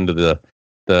salt into the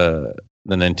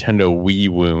Nintendo Wii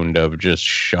wound of just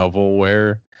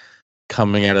shovelware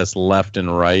coming at us left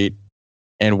and right.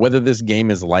 And whether this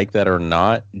game is like that or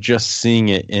not, just seeing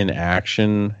it in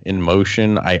action, in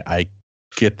motion, I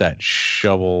get that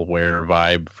shovelware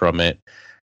vibe from it.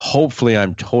 Hopefully,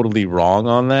 I'm totally wrong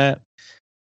on that.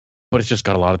 But it's just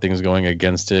got a lot of things going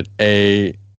against it.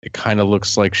 It kind of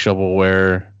looks like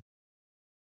shovelware.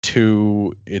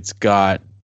 2, it's got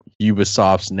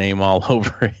Ubisoft's name all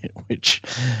over it, which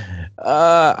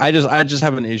I just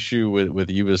have an issue with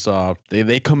Ubisoft.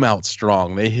 They come out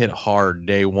strong. They hit hard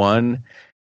day one,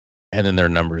 and then their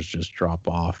numbers just drop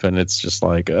off, and it's just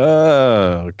like,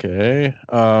 okay.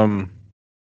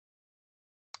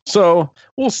 So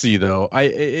we'll see though.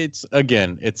 It's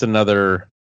another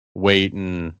wait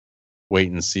and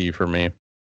see for me.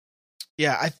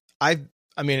 Yeah, I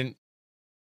mean,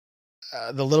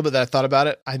 the little bit that I thought about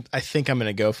it, I think I'm going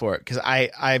to go for it, because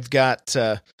I've got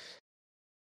I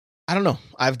don't know,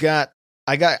 I've got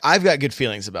good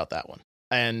feelings about that one.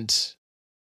 And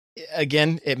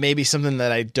again, it may be something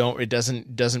that it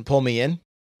doesn't pull me in,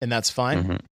 and that's fine.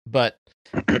 Mm-hmm. But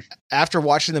after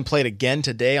watching them play it again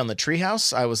today on the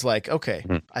Treehouse, I was like, okay,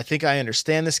 I think I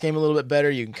understand this game a little bit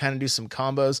better. You can kind of do some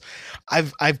combos.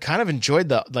 I've kind of enjoyed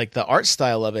the art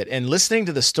style of it, and listening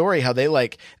to the story, how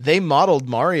they modeled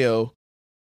Mario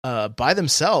by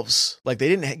themselves. Like, they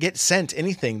didn't get sent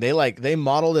anything. They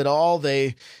modeled it all.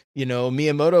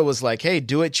 Miyamoto was like, hey,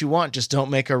 do what you want, just don't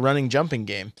make a running jumping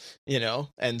game,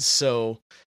 and so,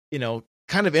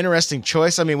 kind of interesting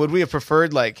choice. I mean, would we have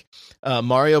preferred like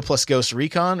Mario plus Ghost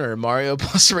Recon or Mario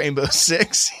plus Rainbow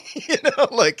Six?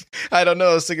 I don't know.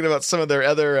 I was thinking about some of their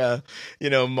other,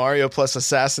 Mario plus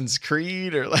Assassin's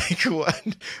Creed, or like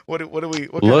what do we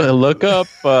look up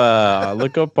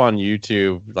on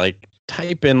YouTube, like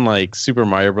type in like Super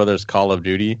Mario Brothers Call of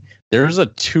Duty. There's a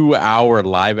 2-hour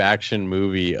live action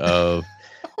movie of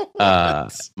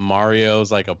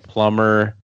Mario's like a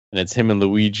plumber. And it's him and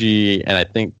Luigi, and I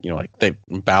think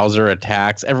Bowser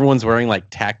attacks. Everyone's wearing like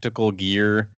tactical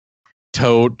gear.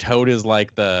 Toad is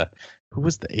like who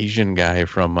was the Asian guy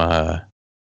from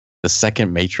the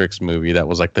second Matrix movie that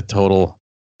was like the total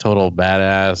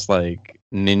badass like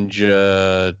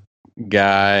ninja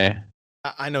guy.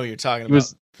 I know what you're talking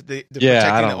about. The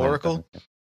protecting the Oracle.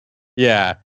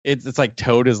 Yeah, it's like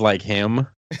Toad is like him.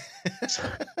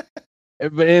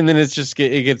 And then it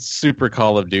gets super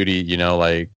Call of Duty,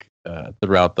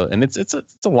 throughout and it's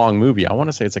a long movie. I want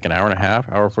to say it's like an hour and a half,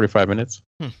 hour 45 minutes.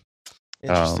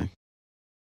 Interesting.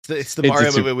 It's the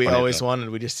Mario movie we always wanted.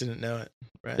 We just didn't know it.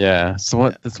 Right? Yeah,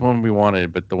 it's one we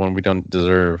wanted, but the one we don't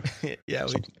deserve. Yeah.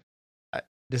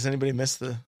 Does anybody miss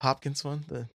the Hopkins one?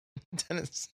 The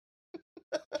tennis.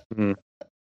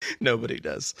 Nobody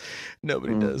does.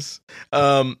 Nobody does.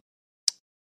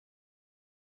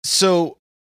 So.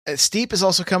 Steep is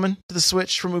also coming to the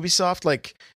Switch from Ubisoft.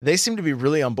 Like, they seem to be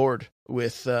really on board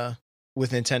with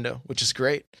Nintendo, which is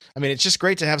great. I mean, it's just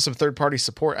great to have some third-party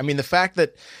support. I mean, the fact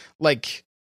that like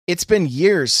it's been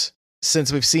years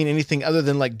since we've seen anything other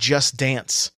than like Just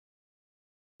Dance,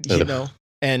 and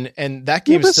that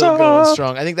game's still going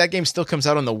strong. I think that game still comes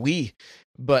out on the Wii,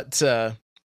 but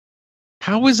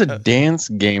how is a dance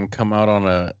game come out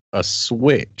on a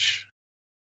Switch?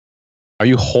 Are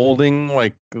you holding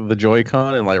like the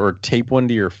Joy-Con and or tape one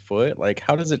to your foot? Like,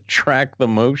 how does it track the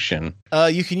motion?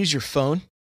 You can use your phone.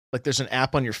 Like, there's an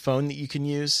app on your phone that you can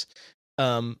use.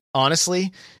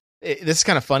 Honestly, this is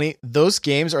kind of funny. Those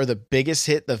games are the biggest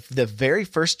hit. The very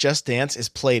first Just Dance is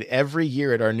played every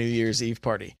year at our New Year's Eve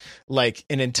party. Like,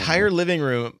 an entire living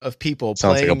room of people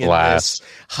playing in this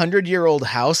 100-year-old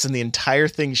house, and the entire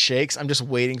thing shakes. I'm just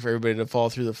waiting for everybody to fall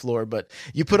through the floor. But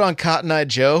you put on Cotton Eye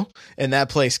Joe, and that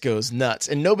place goes nuts.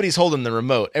 And nobody's holding the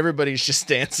remote. Everybody's just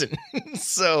dancing.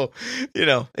 So,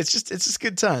 it's just a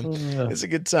good time. It's a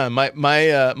good time.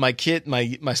 My kid,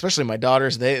 especially my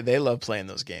daughters, they love playing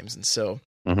those games, and so.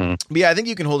 But yeah, I think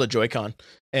you can hold a Joy-Con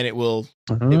and it will.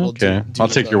 Okay, I'll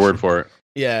take your word for it.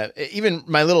 Yeah, even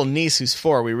my little niece, who's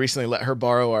 4, we recently let her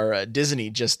borrow our Disney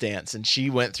Just Dance, and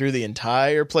she went through the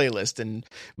entire playlist. And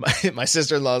my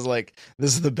sister-in-law's like,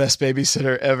 "This is the best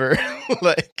babysitter ever."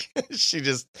 Like,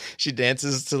 she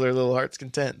dances till her little heart's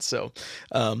content. So,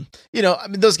 I mean,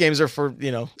 those games are for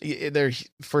they're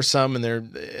for some, and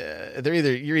they're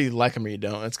either you either like them or you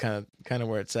don't. That's kind of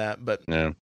where it's at. But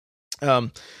yeah.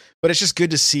 But it's just good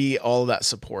to see all of that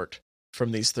support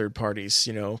from these third parties.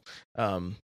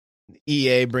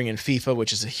 EA bringing FIFA,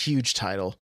 which is a huge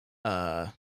title.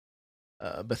 Bethesda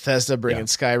bringing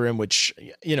Skyrim, which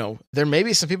there may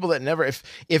be some people that never.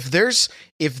 If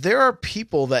there are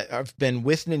people that have been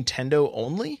with Nintendo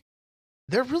only,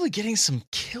 they're really getting some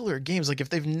killer games. Like, if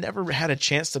they've never had a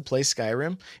chance to play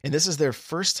Skyrim and this is their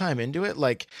first time into it,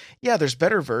 like, yeah, there's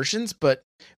better versions, but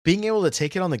being able to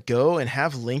take it on the go and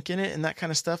have Link in it and that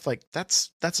kind of stuff, like,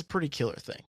 that's a pretty killer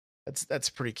thing. That's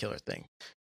a pretty killer thing.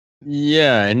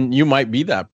 Yeah, and you might be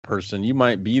that person. You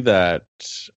might be that.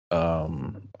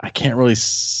 I can't really.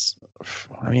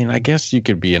 I mean, I guess you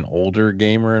could be an older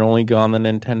gamer and only go on the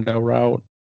Nintendo route,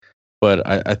 but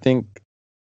I think.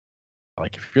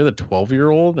 Like, if you're the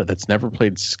 12-year-old that's never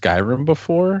played Skyrim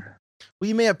before, well,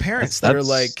 you may have parents that are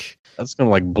like, that's gonna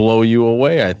like blow you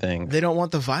away. I think they don't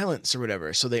want the violence or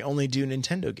whatever, so they only do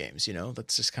Nintendo games.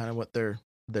 That's just kind of what they're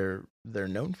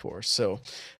known for. So,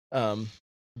 the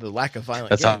lack of violence.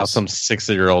 That's how some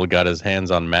 6-year-old got his hands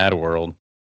on Mad World.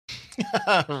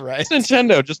 Right. It's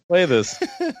Nintendo, just play this.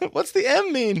 What's the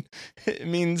M mean? It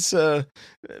means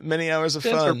many hours of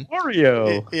fun. For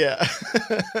Mario. Yeah.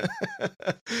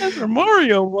 That's for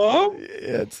Mario, Mom.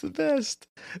 Yeah, it's the best.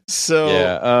 So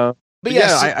yeah, but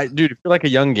yeah, dude, if you're like a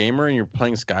young gamer and you're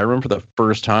playing Skyrim for the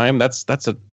first time, that's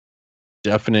a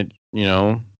definite,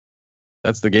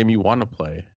 that's the game you want to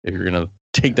play if you're gonna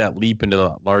take that leap into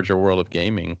the larger world of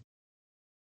gaming.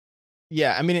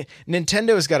 Yeah, I mean,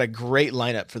 Nintendo has got a great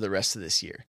lineup for the rest of this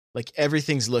year. Like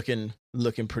everything's looking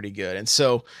pretty good. And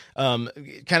so, kind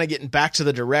of getting back to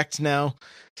the Direct now.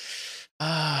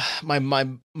 My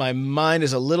mind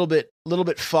is a little bit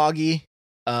foggy.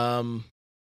 The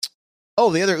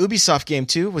other Ubisoft game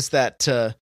too was that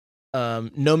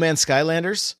No Man's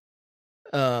Skylanders.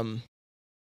 I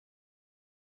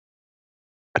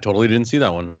totally didn't see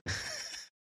that one.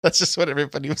 That's just what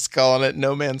everybody was calling it,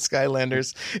 No Man's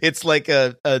Skylanders. It's like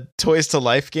a Toys to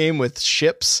Life game with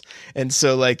ships, and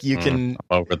so like you can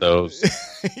over those.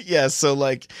 Yeah, so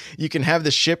like you can have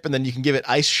the ship, and then you can give it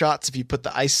ice shots if you put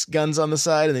the ice guns on the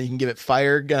side, and then you can give it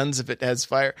fire guns if it has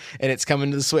fire, and it's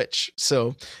coming to the Switch.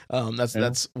 So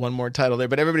that's one more title there,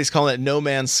 but everybody's calling it No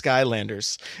Man's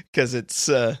Skylanders because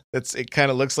it kind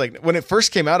of looks like when it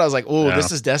first came out, I was like,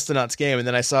 this is Destinat's game, and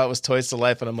then I saw it was Toys to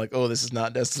Life, and I'm like, this is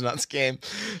not Destinat's game.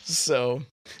 So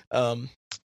the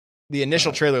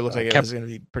initial trailer looked like it was going to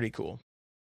be pretty cool.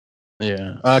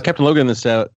 Yeah. Captain Logan in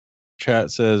the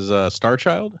chat says Star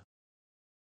Child.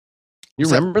 You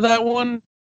remember that one?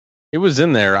 It was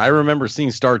in there. I remember seeing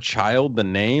Star Child, the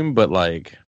name, but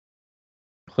like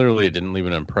clearly it didn't leave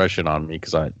an impression on me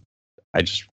because I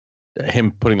just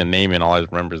him putting the name in, all I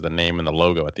remember is the name and the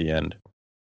logo at the end.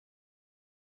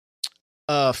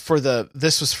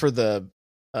 This was for the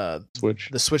Switch.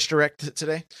 The Switch Direct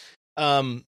today.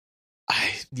 That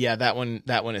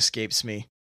one escapes me.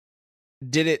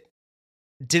 Did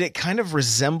it kind of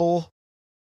resemble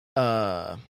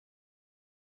Fire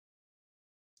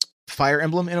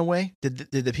Emblem in a way?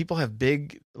 Did the people have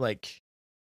big like?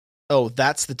 Oh,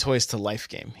 that's the Toys to Life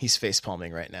game. He's face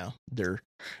palming right now.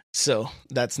 So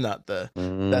that's not the.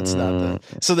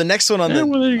 So the next one on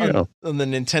the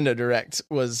Nintendo Direct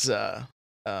was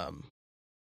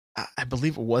I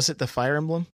believe, was it the Fire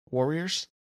Emblem Warriors?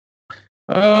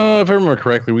 If I remember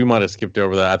correctly, we might have skipped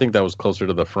over that. I think that was closer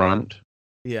to the front.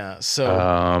 Yeah.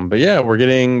 So, but yeah, we're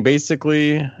getting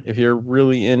basically, if you're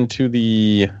really into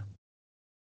the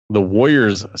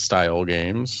Warriors style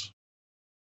games,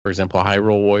 for example,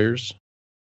 Hyrule Warriors,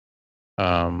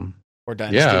 or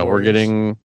Dynasty Warriors. We're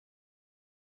getting,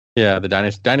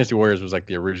 the Dynasty Warriors was like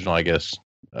the original, I guess,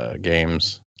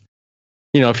 games.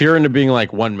 If you're into being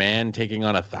like one man taking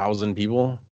on 1,000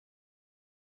 people,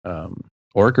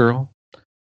 or a girl,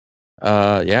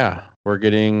 we're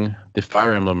getting the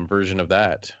Fire Emblem version of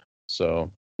that.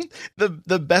 So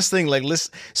the best thing, like,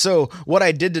 listen. So what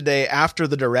I did today after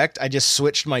the Direct, I just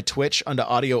switched my Twitch onto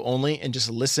audio only and just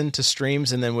listened to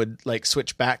streams, and then would like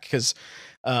switch back because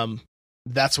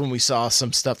that's when we saw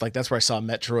some stuff. Like that's where I saw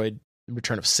Metroid: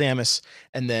 Return of Samus,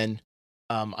 and then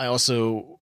I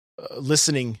also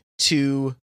listening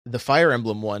to the Fire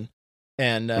Emblem one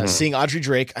and seeing Audrey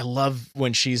Drake. I love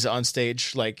when she's on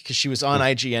stage, like, because she was on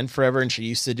IGN forever and she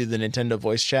used to do the Nintendo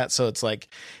voice chat. So it's like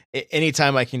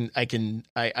anytime I'm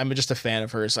just a fan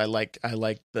of hers. I like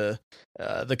the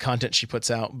content she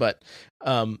puts out, but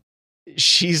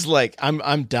she's like,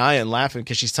 I'm dying laughing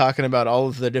because she's talking about all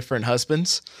of the different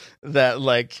husbands that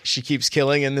like she keeps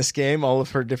killing in this game, all of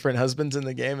her different husbands in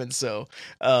the game. And so,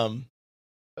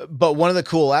 but one of the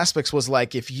cool aspects was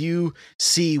like, if you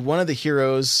see one of the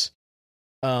heroes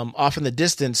off in the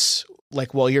distance,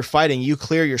 like while you're fighting, you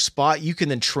clear your spot, you can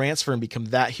then transfer and become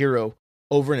that hero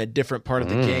over in a different part of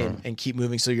the game and keep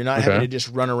moving. So you're not having to just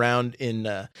run around in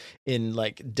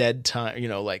like dead time,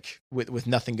 like with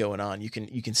nothing going on. You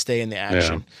can stay in the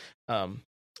action,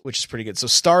 which is pretty good. So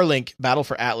Starlink Battle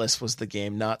for Atlas was the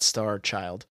game, not Star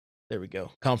Child. There we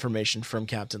go. Confirmation from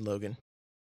Captain Logan.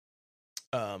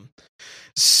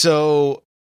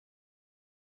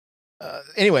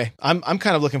 Anyway, I'm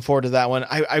kind of looking forward to that one.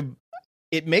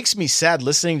 It makes me sad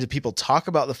listening to people talk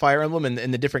about the Fire Emblem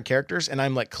and the different characters, and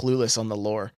I'm like clueless on the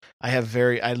lore. I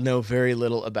know very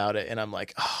little about it, and I'm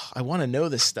like, I want to know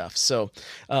this stuff. So,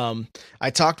 I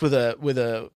talked with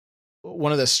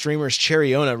one of the streamers,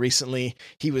 Cheriona, recently.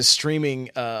 He was streaming,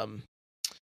 the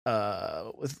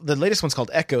latest one's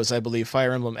called Echoes, I believe,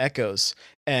 Fire Emblem Echoes,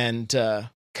 and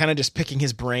kind of just picking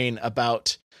his brain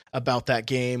about that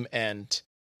game and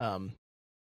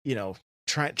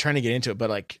trying to get into it. But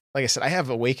like I said, I have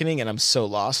Awakening and I'm so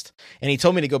lost, and he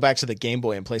told me to go back to the Game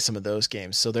Boy and play some of those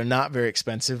games. So they're not very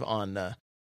expensive on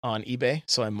eBay,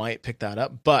 so I might pick that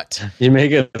up. But you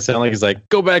make it sound like he's like,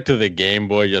 go back to the Game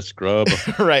Boy, you scrub.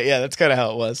 Right, yeah, that's kind of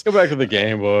how it was. Go back to the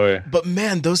Game Boy. But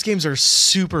man, those games are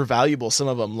super valuable. Some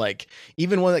of them, like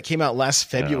even one that came out last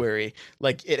February,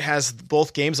 like it has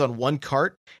both games on one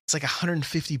cart. It's like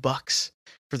 $150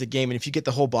 for the game, and if you get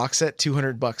the whole box set,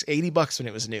 $200, $80 when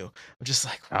it was new. I'm just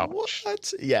like, ouch.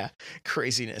 What? Yeah,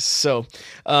 craziness. So,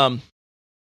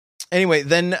 Anyway,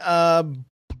 then I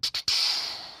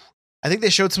think they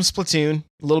showed some Splatoon,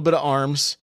 a little bit of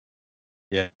ARMS.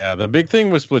 Yeah, the big thing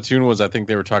with Splatoon was I think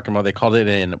they were talking about, they called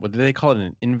it what did they call it?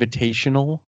 An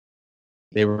invitational?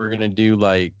 They were going to do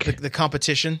like the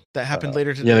competition that happened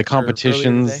later today. Yeah, the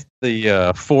competitions,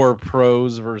 the 4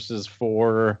 pros versus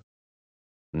 4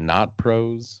 not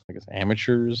pros, I guess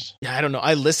amateurs. Yeah, I don't know.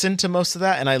 I listened to most of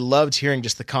that and I loved hearing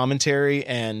just the commentary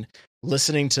and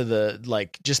listening to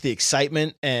just the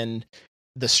excitement and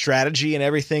the strategy and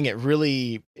everything. It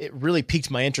really piqued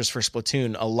my interest for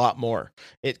Splatoon a lot more.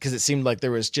 Because it seemed like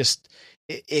there was just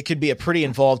it could be a pretty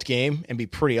involved game and be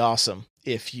pretty awesome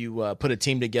if you put a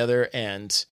team together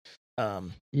and I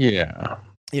mean,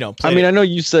 I know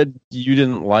you said you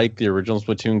didn't like the original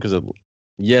Splatoon because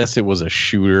yes, it was a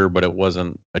shooter, but it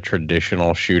wasn't a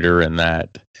traditional shooter in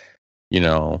that,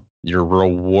 you're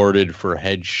rewarded for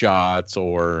headshots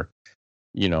or,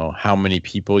 how many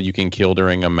people you can kill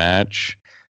during a match.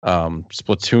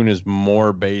 Splatoon is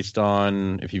more based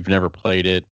on, if you've never played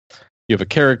it, you have a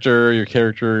character, your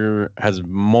character has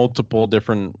multiple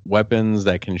different weapons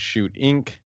that can shoot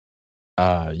ink.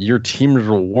 Your team is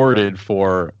rewarded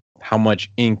for how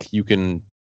much ink you can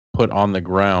put on the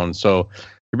ground. So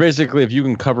you're basically, if you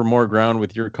can cover more ground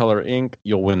with your color ink,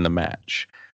 you'll win the match.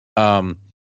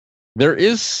 There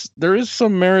is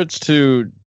some merits to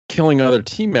killing other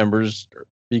team members,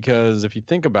 because if you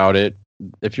think about it,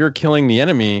 if you're killing the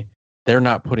enemy, they're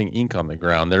not putting ink on the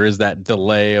ground. There is that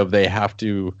delay of they have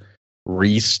to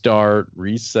restart,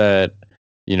 reset,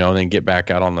 then get back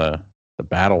out on the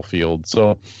battlefield.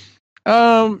 So,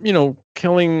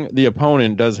 killing the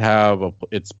opponent does have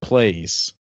its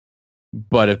place.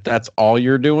 But if that's all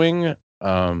you're doing,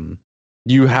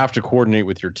 you have to coordinate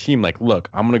with your team. Like, look,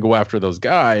 I'm going to go after those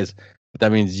guys, but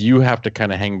that means you have to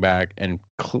kind of hang back and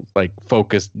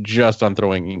focus just on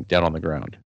throwing ink down on the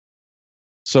ground.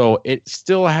 So it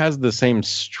still has the same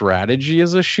strategy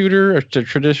as a shooter, a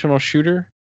traditional shooter.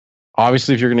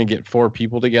 Obviously, if you're going to get 4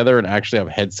 people together and actually have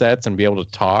headsets and be able to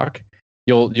talk,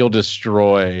 you'll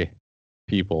destroy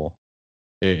people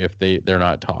if they're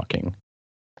not talking.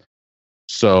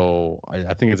 So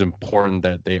I think it's important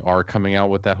that they are coming out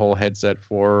with that whole headset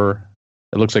for.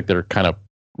 It looks like they're kind of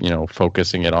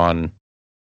focusing it on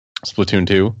Splatoon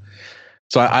 2.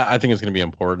 So I think it's going to be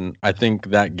important. I think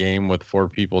that game with 4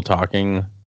 people talking,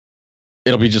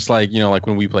 it'll be just like like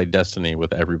when we played Destiny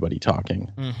with everybody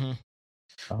talking. Mm-hmm.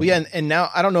 Well, yeah, and now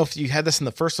I don't know if you had this in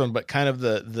the first one, but kind of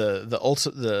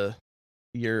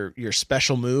your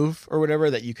special move or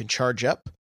whatever that you can charge up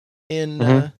in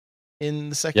the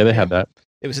second. Yeah, they game. had that.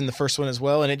 It was in the first one as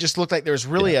well, and it just looked like there was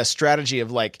really a strategy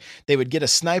of they would get a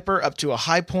sniper up to a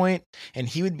high point, and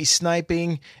he would be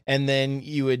sniping, and then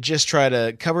you would just try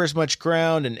to cover as much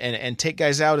ground and take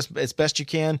guys out as best you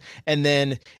can, and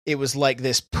then it was like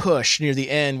this push near the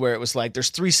end where it was like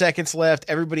there's 3 seconds left,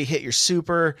 everybody hit your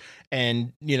super,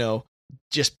 and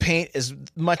just paint as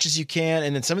much as you can.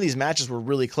 And then some of these matches were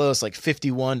really close, like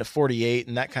 51-48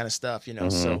 and that kind of stuff,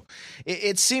 so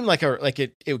it seemed like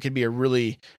it could be a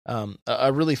really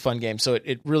fun game. So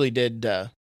it really did it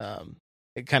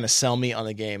kind of sell me on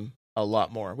the game a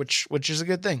lot more, which is a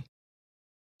good thing.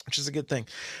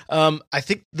 I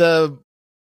think I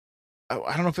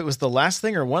don't know if it was the last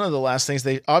thing or one of the last things,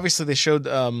 they showed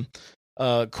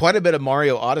quite a bit of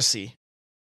Mario Odyssey,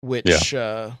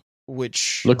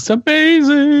 which looks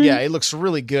amazing. Yeah, it looks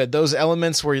really good. Those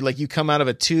elements where you come out of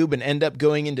a tube and end up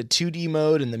going into 2D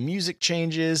mode, and the music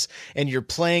changes, and you're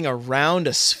playing around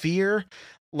a sphere,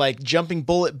 like jumping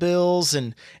bullet bills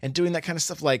and doing that kind of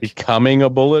stuff, like becoming a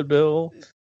bullet bill.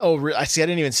 Oh, I see. I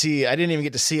didn't even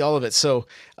get to see all of it. So,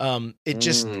 it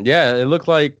just it looked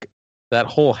like that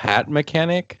whole hat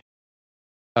mechanic.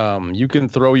 You can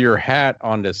throw your hat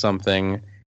onto something,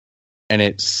 and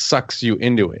it sucks you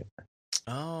into it.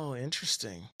 Oh,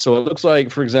 interesting. So it looks like,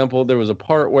 for example, there was a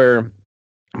part where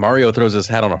Mario throws his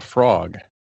hat on a frog,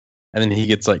 and then he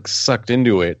gets sucked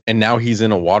into it, and now he's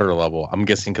in a water level. I'm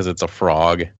guessing because it's a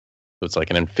frog, so it's like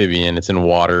an amphibian. It's in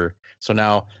water. So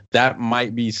now that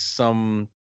might be some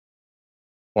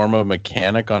form of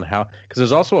mechanic on how. Because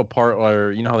there's also a part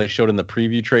where how they showed in the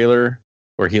preview trailer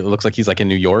where it looks like he's in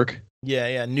New York.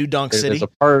 Yeah, New Donk City. There's a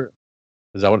part.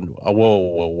 Is that what?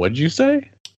 Whoa! What did you say?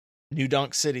 New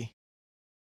Donk City.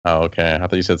 Oh, okay. I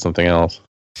thought you said something else.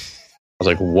 I was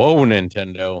like, whoa,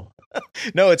 Nintendo.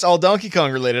 No, it's all Donkey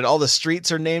Kong related. All the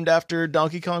streets are named after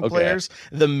Donkey Kong players.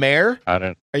 The mayor.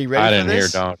 Are you ready for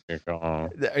this? I didn't hear Donkey Kong.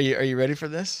 Are you ready for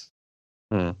this?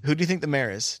 Who do you think the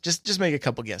mayor is? Just make a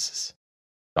couple guesses.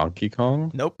 Donkey Kong?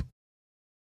 Nope.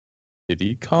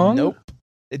 Diddy Kong? Nope.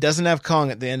 It doesn't have Kong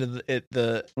at the end of in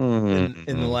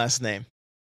the last name.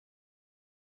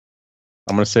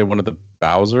 I'm gonna say one of the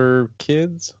Bowser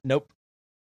kids. Nope.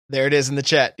 There it is in the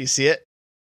chat. You see it?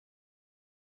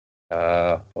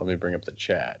 Let me bring up the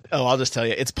chat. Oh, I'll just tell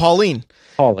you. It's Pauline.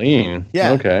 Pauline.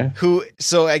 Yeah. Okay.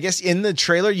 So I guess in the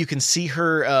trailer you can see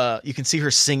her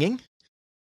singing.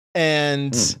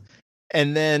 And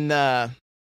then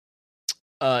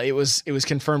it was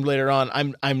confirmed later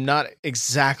on. I'm not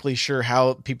exactly sure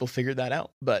how people figured that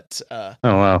out, but oh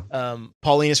wow.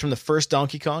 Pauline is from the first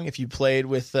Donkey Kong. If you played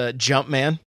with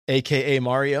Jumpman, aka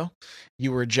Mario,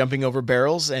 you were jumping over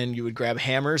barrels and you would grab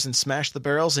hammers and smash the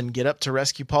barrels and get up to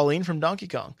rescue Pauline from Donkey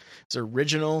Kong. It's the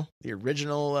original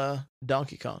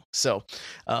Donkey Kong. So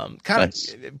kind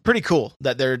of pretty cool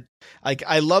that they're like,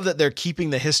 I love that they're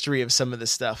keeping the history of some of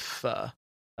this stuff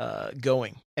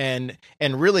going, and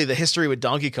really the history with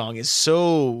Donkey Kong is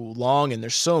so long and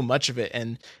there's so much of it,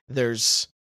 and there's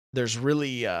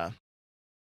really a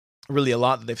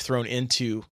lot that they've thrown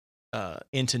into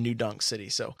New Donk City.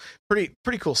 So pretty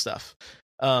cool stuff.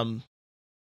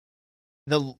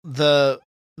 The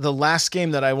last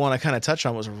game that I want to kind of touch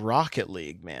on was Rocket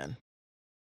League, man.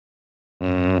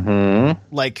 Mm-hmm.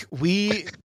 Like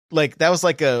that was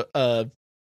like a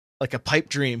pipe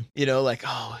dream, like,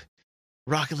 oh,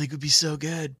 Rocket League would be so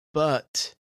good,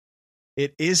 but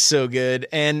it is so good.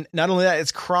 And not only that,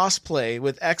 it's cross-play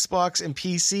with Xbox and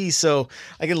PC. So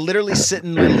I can literally sit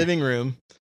in my living room,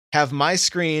 have my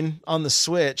screen on the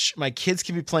Switch. My kids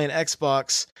can be playing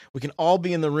Xbox. We can all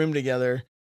be in the room together.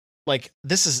 Like,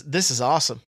 this is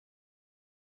awesome.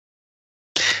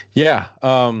 Yeah.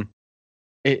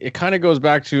 It kind of goes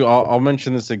back to, I'll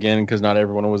mention this again because not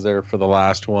everyone was there for the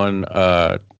last one.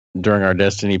 During our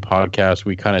Destiny podcast,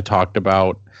 we kind of talked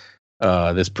about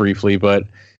this briefly, but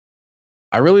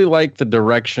I really like the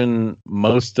direction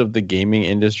most of the gaming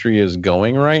industry is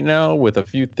going right now with a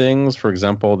few things. For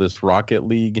example, this Rocket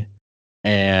League,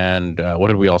 and what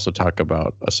did we also talk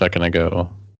about a second ago?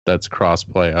 That's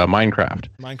crossplay, Minecraft.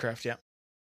 Minecraft, yeah.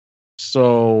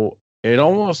 So it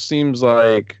almost seems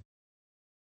like,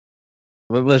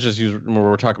 let's just use,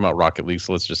 we're talking about Rocket League,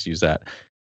 so let's just use that.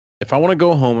 If I want to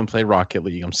go home and play Rocket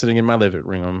League, I'm sitting in my living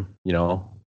room,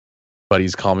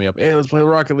 buddies call me up, hey, let's play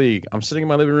Rocket League. I'm sitting in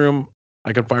my living room.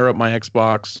 I can fire up my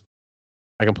Xbox.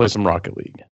 I can play some Rocket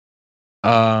League.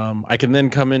 I can then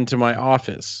come into my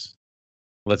office.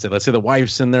 Let's say the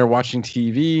wife's in there watching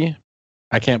TV.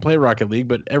 I can't play Rocket League,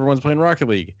 but everyone's playing Rocket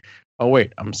League. Oh,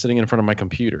 wait, I'm sitting in front of my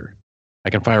computer. I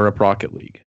can fire up Rocket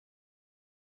League.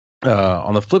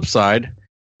 On the flip side,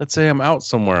 let's say I'm out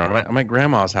somewhere. I'm at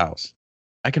grandma's house.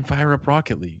 I can fire up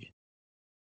Rocket League.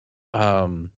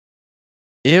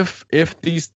 If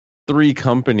these three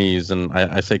companies, and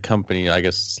I say company, I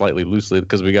guess slightly loosely,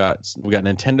 because we got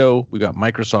Nintendo, we got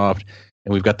Microsoft,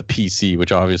 and we've got the PC,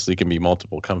 which obviously can be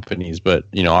multiple companies, but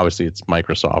obviously it's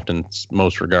Microsoft in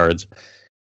most regards.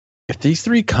 If these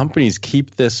three companies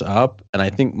keep this up, and I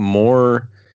think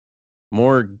more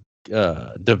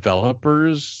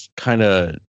developers kind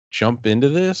of jump into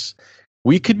this,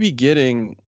 we could be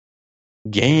getting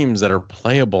games that are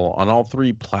playable on all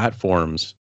three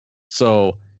platforms.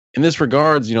 So in this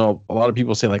regards, a lot of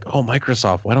people say like, oh,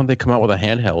 Microsoft, why don't they come out with a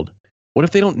handheld? What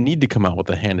if they don't need to come out with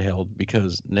a handheld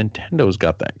because Nintendo's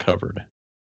got that covered?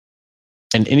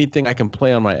 And anything I can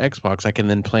play on my Xbox, I can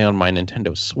then play on my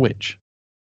Nintendo Switch.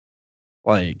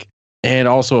 And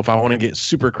also if I want to get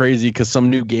super crazy because some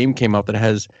new game came out that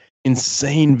has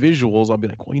insane visuals, I'll be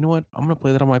like, well, you know what? I'm going to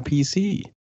play that on my PC.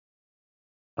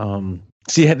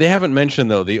 See, they haven't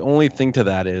mentioned, though, the only thing to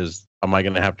that is, am I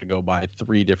going to have to go buy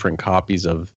 3 different copies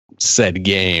of said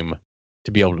game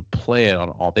to be able to play it on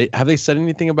all? Have they said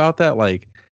anything about that? Like,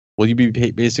 will you be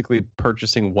basically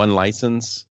purchasing one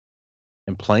license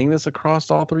and playing this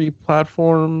across all 3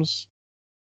 platforms?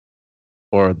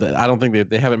 Or I don't think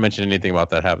they haven't mentioned anything about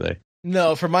that, have they?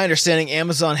 No, from my understanding,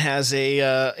 Amazon has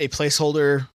a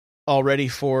placeholder already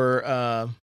for,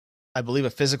 I believe,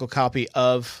 a physical copy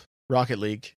of Rocket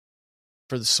League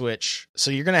for the Switch. So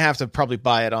you're going to have to probably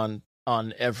buy it on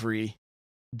every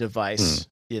device,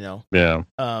 Yeah.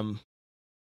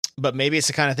 But maybe it's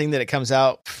the kind of thing that it comes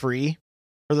out free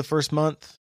for the first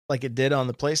month, like it did on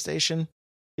the PlayStation.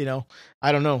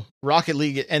 I don't know. Rocket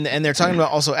League, and they're talking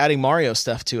about also adding Mario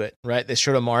stuff to it, right? They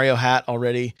showed a Mario hat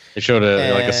already. They showed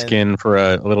a skin for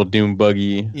a little Doom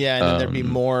buggy. Yeah, and then there'd be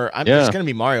more. There's going to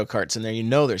be Mario Karts in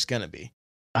there. There's going to be.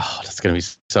 Oh, that's going to be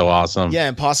so awesome. Yeah,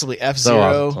 and possibly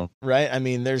F-Zero, awesome. Right? I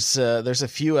mean, there's a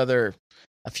few other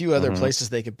places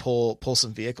they could pull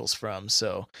some vehicles from.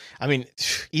 So, I mean,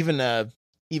 even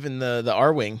the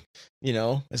R-Wing,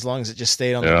 as long as it just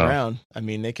stayed on the ground, I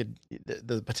mean, they could,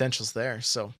 the potential's there.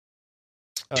 So,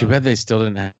 Too bad they still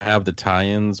didn't have the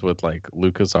tie-ins with like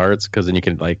LucasArts, because then you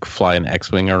can like fly an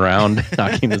X-wing around,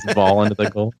 knocking this ball into the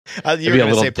goal. You were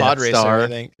going to say Pod Racer. I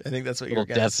think that's what you were going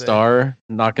to say. Death Star,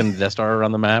 knocking the Death Star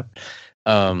around the map.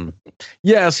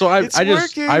 Yeah. So I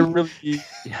really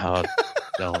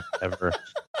don't ever.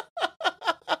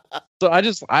 So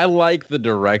I like the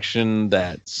direction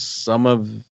that some of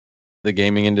the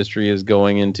gaming industry is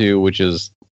going into, which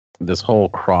is this whole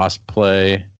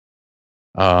cross-play.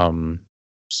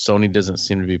 Sony doesn't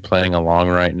seem to be playing along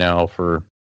right now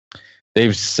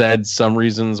they've said some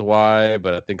reasons why,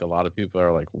 but I think a lot of people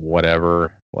are like,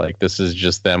 whatever. Like, this is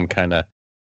just them kind of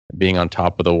being on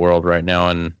top of the world right now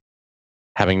and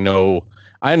having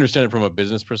I understand it from a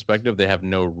business perspective. They have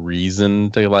no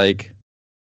reason to like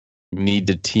need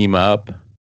to team up,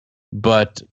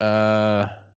 but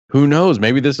who knows?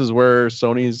 Maybe this is where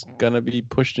Sony's going to be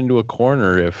pushed into a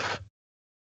corner if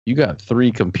you got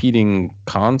 3 competing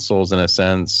consoles, in a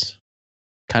sense,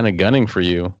 kind of gunning for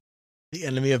you. The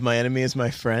enemy of my enemy is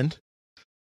my friend.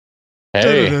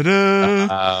 Hey.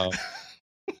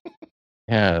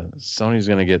 Yeah, Sony's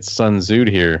going to get Sun Tzu'd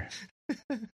here.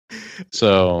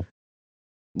 So,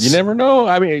 you never know.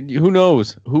 I mean, who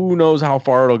knows? Who knows how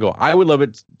far it'll go? I would love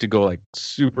it to go like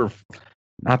super...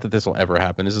 Not that this will ever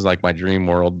happen. This is like my dream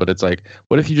world, but it's like,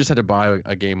 what if you just had to buy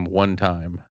a game one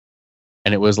time?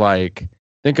 And it was like...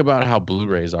 Think about how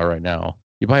Blu-rays are right now.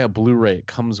 You buy a Blu-ray, it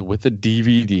comes with a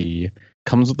DVD,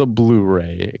 comes with a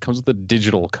Blu-ray, it comes with a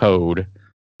digital code.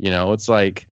 You know, it's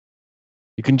like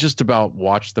you can just about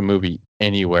watch the movie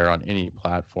anywhere on any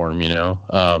platform, you know?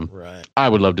 Right. I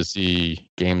would love to see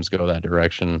games go that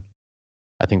direction.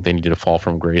 I think they need to fall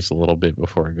from grace a little bit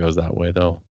before it goes that way,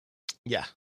 though. Yeah.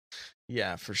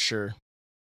 Yeah, for sure.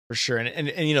 For sure. And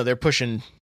you know, they're pushing,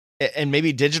 and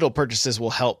maybe digital purchases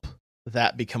will help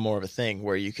that become more of a thing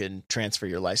where you can transfer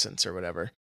your license or whatever.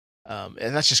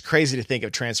 And that's just crazy to think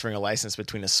of, transferring a license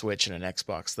between a Switch and an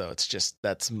Xbox, though.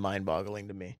 That's mind-boggling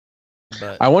to me.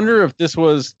 But I wonder if this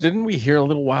was, didn't we hear a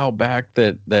little while back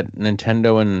that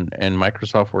Nintendo and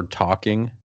Microsoft were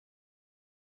talking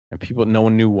and no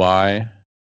one knew why?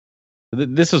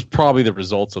 This is probably the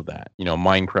results of that, you know,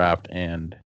 Minecraft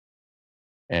and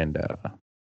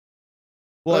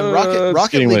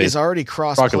Rocket League is already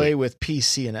cross-play with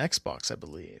PC and Xbox, I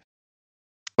believe.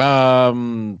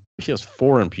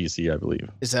 PS4 and PC, I believe.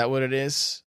 Is that what it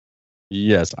is?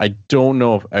 Yes, I don't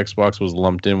know if Xbox was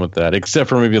lumped in with that, except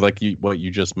for maybe like what you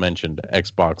just mentioned,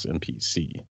 Xbox and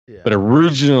PC. Yeah. But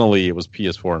originally it was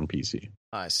PS4 and PC.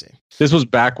 I see. This was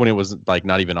back when it was like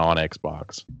not even on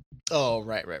Xbox. Oh,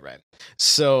 right.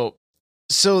 So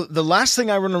the last thing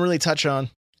I want to really touch on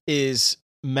is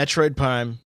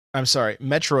Metroid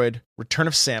Return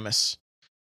of Samus.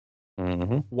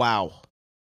 Mm-hmm. Wow.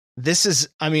 This is,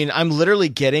 I mean, I'm literally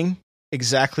getting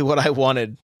exactly what I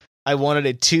wanted. I wanted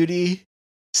a 2D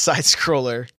side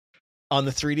scroller on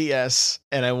the 3DS,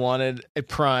 and I wanted a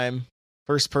Prime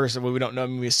first person. Well, we don't know. I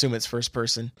mean, we assume it's first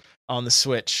person on the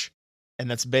Switch, and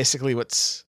that's basically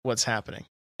what's happening.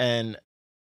 And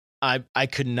I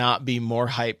could not be more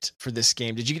hyped for this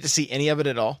game. Did you get to see any of it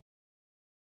at all?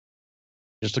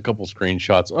 Just a couple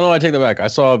screenshots. Oh, no, I take that back. I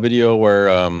saw a video where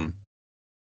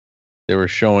they were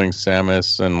showing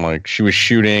Samus, and like she was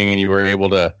shooting, and you were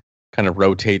able to kind of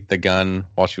rotate the gun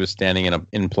while she was standing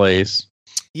in place.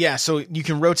 Yeah, so you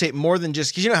can rotate more than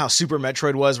just, because you know how Super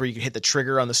Metroid was, where you could hit the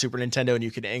trigger on the Super Nintendo and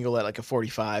you could angle at like a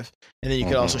 45, and then you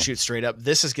could also shoot straight up.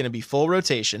 This is going to be full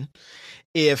rotation.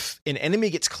 If an enemy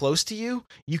gets close to you,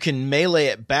 you can melee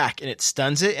it back and it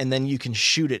stuns it, and then you can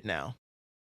shoot it now.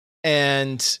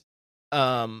 And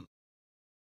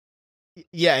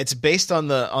yeah, it's based on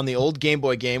the old Game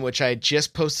Boy game, which I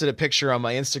just posted a picture on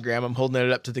my Instagram. I'm holding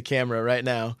it up to the camera right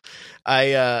now.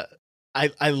 I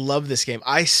love this game.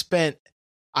 I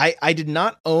did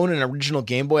not own an original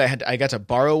Game Boy. I got to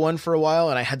borrow one for a while,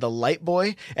 and I had the Light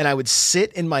Boy, and I would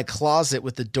sit in my closet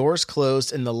with the doors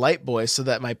closed and the Light Boy so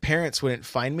that my parents wouldn't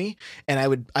find me.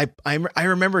 And I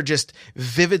remember just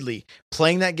vividly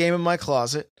playing that game in my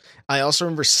closet. I also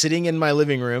remember sitting in my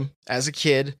living room as a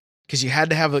kid, because you had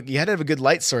to have a good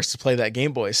light source to play that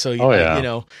Game Boy. So you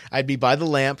know, I'd be by the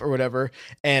lamp or whatever,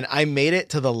 and I made it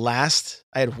to the last.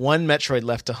 I had one Metroid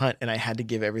left to hunt, and I had to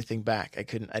give everything back. I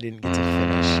didn't get to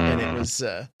finish, and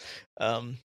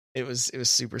it was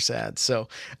super sad. So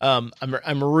I'm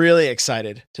really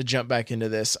excited to jump back into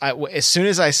this. As soon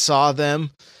as I saw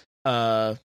them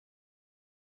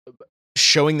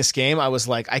showing this game, I was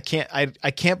like, I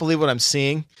can't believe what I'm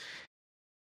seeing.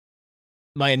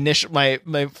 My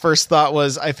first thought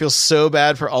was, I feel so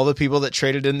bad for all the people that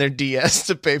traded in their DS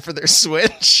to pay for their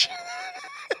Switch.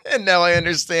 And now I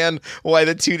understand why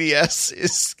the 2DS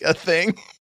is a thing.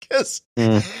 because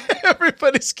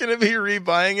everybody's going to be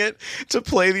rebuying it to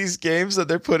play these games that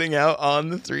they're putting out on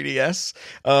the 3DS.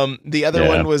 The other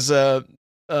one was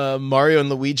Mario and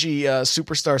Luigi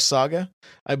Superstar Saga,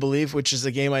 I believe, which is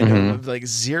a game I know like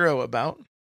zero about.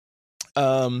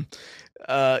 The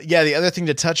other thing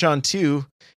to touch on too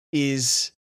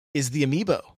is the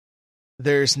amiibo.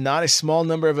 There's not a small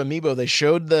number of amiibo. They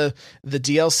showed the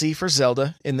DLC for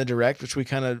Zelda in the Direct, which we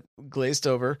kind of glazed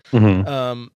over.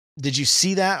 Did you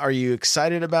see that? Are you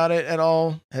excited about it at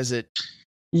all? Has it?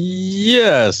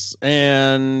 Yes,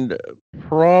 and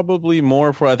probably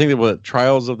more for, I think, what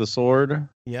Trials of the Sword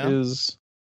is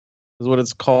what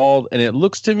it's called. And it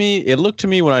looked to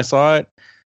me when I saw it.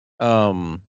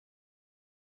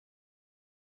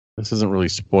 This isn't really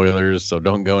spoilers, so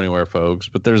don't go anywhere, folks.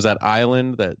 But there's that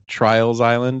island, that Trials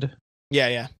Island.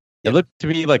 Yeah. It looked to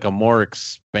me like a more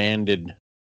expanded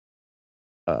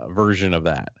version of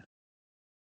that,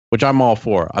 which I'm all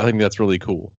for. I think that's really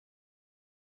cool.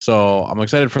 So I'm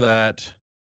excited for that.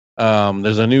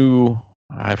 There's a new,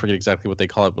 I forget exactly what they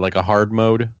call it, but like a hard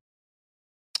mode.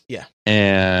 Yeah.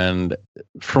 And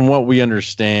from what we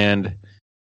understand,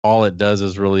 all it does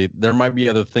is really, there might be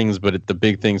other things, but the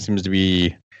big thing seems to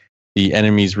be the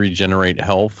enemies regenerate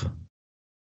health.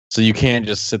 So you can't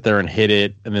just sit there and hit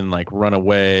it and then like run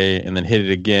away and then hit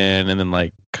it again and then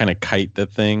like kind of kite the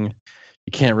thing.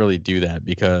 You can't really do that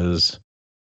because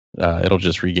it'll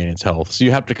just regain its health. So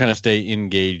you have to kind of stay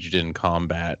engaged in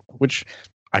combat, which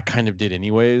I kind of did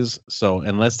anyways. So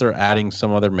unless they're adding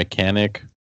some other mechanic,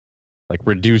 like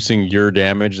reducing your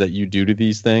damage that you do to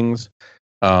these things,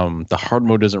 the hard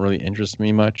mode doesn't really interest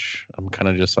me much. I'm kind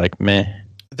of just like, meh.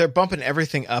 They're bumping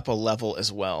everything up a level as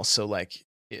well. So like,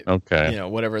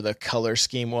 whatever the color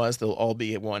scheme was, they'll all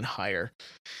be one higher.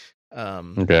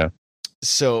 Okay.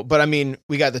 So, but I mean,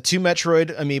 we got the 2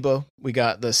 Metroid amiibo. We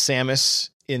got the Samus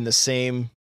in the same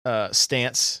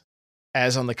stance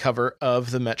as on the cover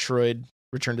of the Metroid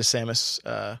Return to Samus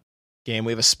game.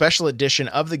 We have a special edition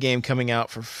of the game coming out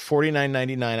for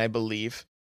 $49.99, I believe.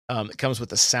 It comes with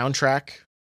the soundtrack.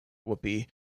 Whoopee.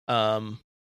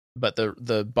 But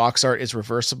the box art is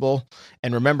reversible.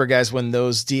 And remember, guys, when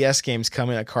those DS games come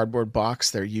in a cardboard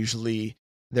box, they're usually,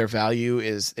 their value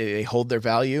is, they hold their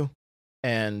value,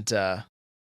 and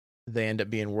they end up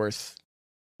being worth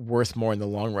more in the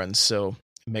long run. So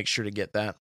make sure to get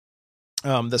that.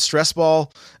 The Stress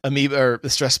Ball amiibo, or the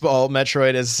Stress Ball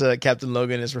Metroid, as Captain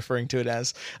Logan is referring to it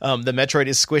as, the Metroid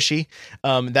is squishy.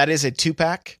 That is a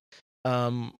 2-pack.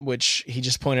 Which he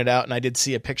just pointed out, and I did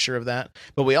see a picture of that.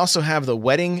 But we also have the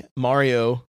Wedding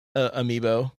Mario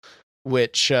amiibo,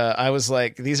 which I was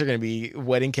like, these are going to be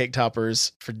wedding cake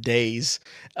toppers for days.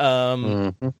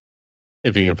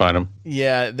 If you can find them.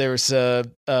 Yeah, there's a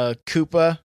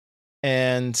Koopa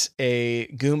and a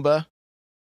Goomba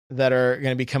that are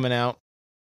going to be coming out.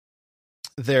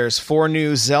 There's 4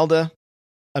 new Zelda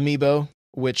amiibo,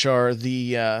 which are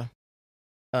the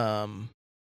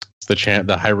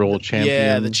the Hyrule champions.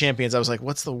 Yeah, the champions. I was like,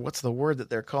 what's the word that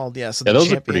they're called? Yeah, so those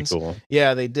champions. are pretty cool.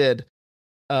 Yeah, they did.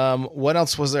 What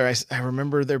else was there? I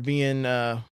remember there being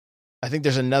I think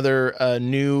there's another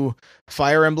new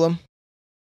Fire Emblem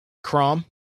Chrom.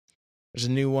 There's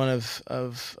a new one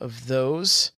of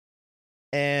those.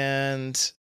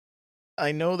 And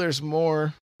I know there's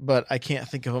more, but I can't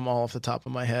think of them all off the top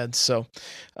of my head. So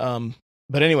but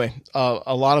anyway,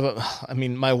 a lot of it, I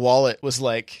mean, my wallet was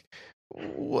like,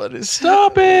 what is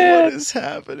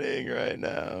happening right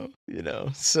now,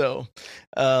 so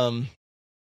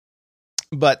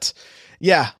but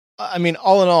yeah, I mean,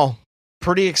 all in all,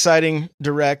 pretty exciting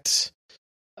Direct.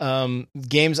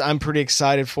 Games I'm pretty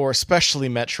excited for, especially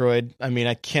Metroid. I mean,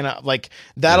 I cannot, like,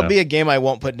 that'll be a game I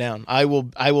won't put down. I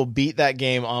will beat that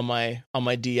game on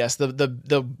my DS.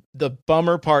 The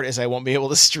bummer part is I won't be able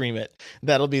to stream it.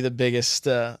 That'll be the biggest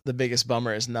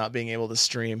bummer, is not being able to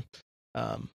stream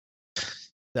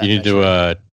you need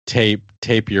to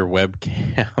tape your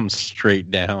webcam straight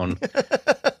down.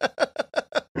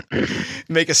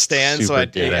 Make a stand so I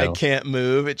can't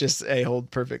move. It just hold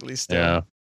perfectly still.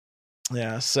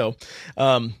 Yeah. So,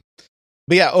 but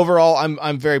yeah, overall,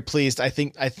 I'm very pleased. I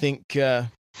think Nintendo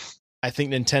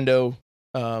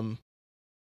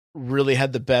really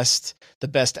had the best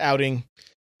outing,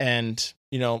 and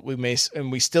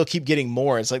we still keep getting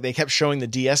more. It's like they kept showing the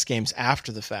DS games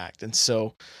after the fact, and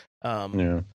so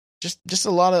just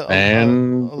a lot of,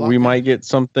 and we might get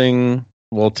something.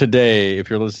 Well, today, if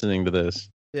you're listening to this,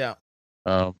 there's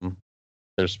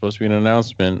supposed to be an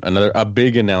announcement, a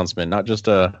big announcement, not just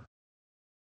a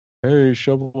hey,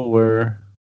 shovelware.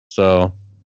 So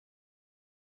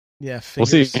yeah, we'll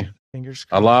see. Fingers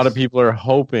crossed. A lot of people are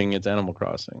hoping it's Animal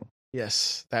Crossing.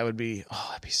 Yes, that'd be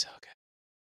so good.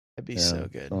 That'd be so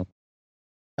good.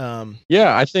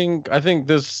 Yeah, I think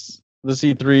this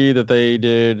E3 that they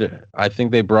did, I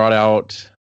think they brought out.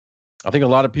 I think a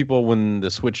lot of people when the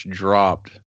Switch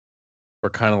dropped were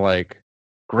kind of like,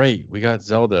 "Great, we got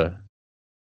Zelda.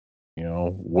 You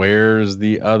know, where's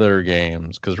the other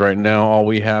games? Because right now all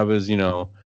we have is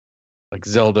like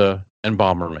Zelda and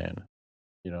Bomberman.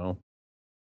 You know,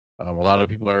 a lot of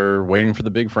people are waiting for the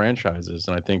big franchises,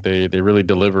 and I think they really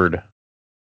delivered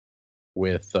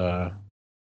with what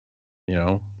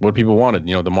people wanted.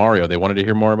 The Mario. They wanted to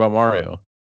hear more about Mario.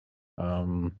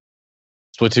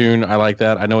 Splatoon, I like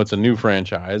that. I know it's a new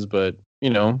franchise, but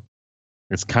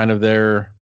it's kind of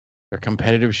their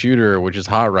competitive shooter, which is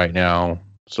hot right now.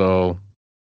 So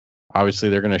obviously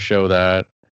they're going to show that.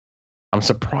 I'm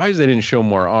surprised they didn't show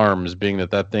more ARMS, being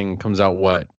that thing comes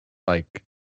out like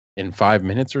in 5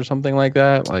 minutes or something like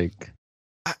that. Like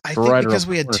I think because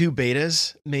we had 2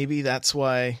 betas, maybe that's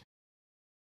why.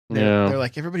 They're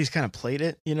like, everybody's kind of played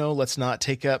it, let's not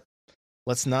take up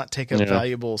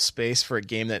valuable space for a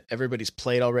game that everybody's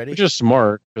played already. Which is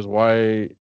smart, because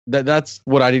why? That's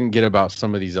what I didn't get about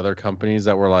some of these other companies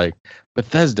that were like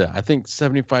Bethesda. I think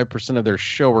 75% of their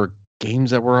show are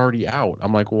games that were already out.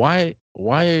 I'm like, why?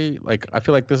 Like, I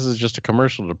feel like this is just a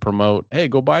commercial to promote, hey,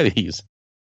 go buy these.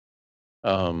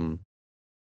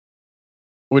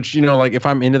 Which, like, if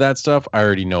I'm into that stuff, I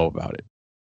already know about it.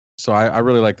 So I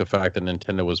really like the fact that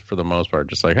Nintendo was, for the most part,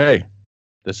 just like, hey,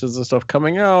 this is the stuff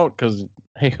coming out because,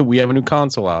 hey, we have a new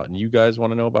console out, and you guys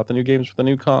want to know about the new games for the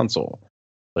new console.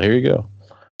 So here you go.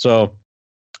 So,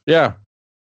 yeah,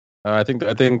 I think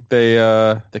they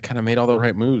kind of made all the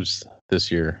right moves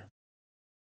this year.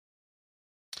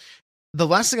 The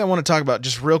last thing I want to talk about,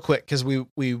 just real quick, because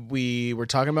we were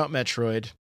talking about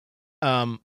Metroid.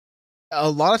 A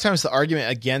lot of times the argument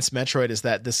against Metroid is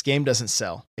that this game doesn't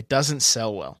sell. It doesn't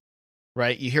sell well.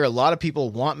 Right? You hear a lot of people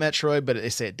want Metroid, but they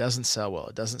say it doesn't sell well.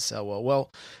 It doesn't sell well. Well,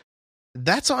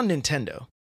 that's on Nintendo.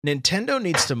 Nintendo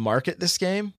needs to market this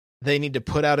game. They need to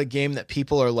put out a game that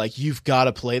people are like, you've got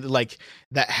to play, like,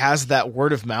 that has that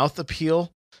word of mouth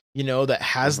appeal, that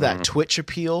has that Twitch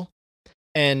appeal.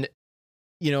 And,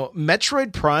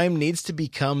 Metroid Prime needs to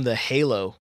become the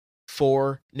Halo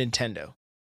for Nintendo.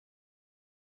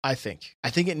 I think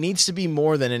it needs to be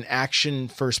more than an action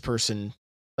first-person,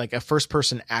 like a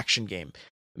first-person action game.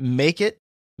 Make it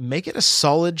a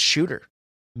solid shooter.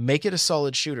 Make it a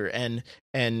solid shooter, and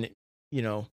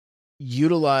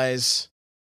utilize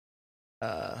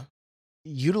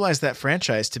that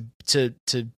franchise to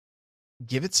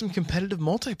give it some competitive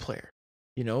multiplayer.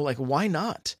 Like, why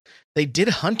not? They did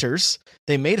Hunters.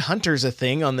 They made Hunters a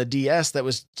thing on the DS that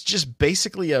was just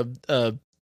basically an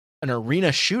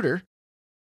arena shooter.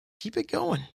 Keep it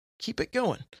going.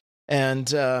 And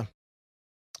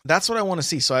that's what I want to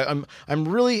see. So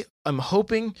I'm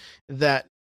hoping that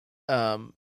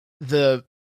the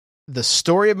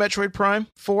story of Metroid Prime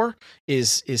 4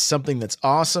 is something that's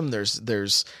awesome.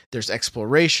 There's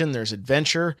exploration, there's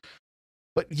adventure,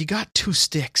 but you got 2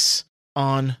 sticks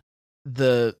on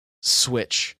the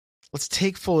Switch. Let's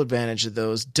take full advantage of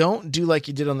those. Don't do like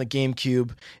you did on the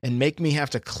GameCube and make me have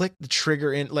to click the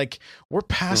trigger in. Like, we're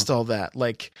past all that.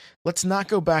 Like, let's not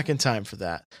go back in time for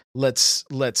that. Let's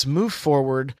move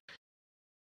forward.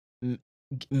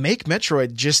 Make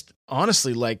Metroid just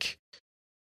honestly, like,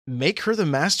 make her the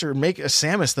master. Make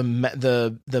Samus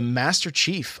the Master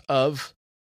Chief of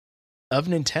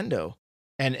Nintendo.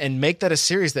 And make that a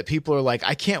series that people are like,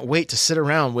 I can't wait to sit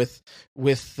around with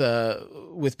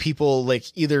people, like,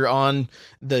 either on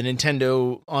the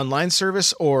Nintendo online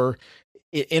service or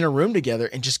in a room together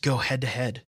and just go head to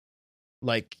head.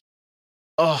 Like,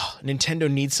 Nintendo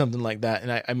needs something like that.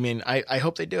 And I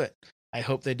hope they do it. I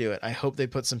hope they do it. I hope they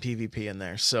put some PvP in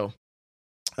there. So,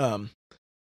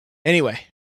 anyway,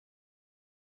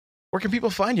 where can people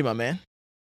find you, my man?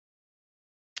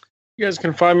 You guys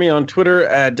can find me on Twitter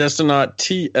at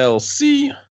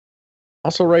DestinaTLC.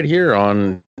 Also right here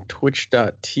on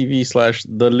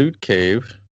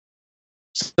twitch.tv/TheLootCave.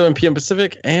 7 p.m.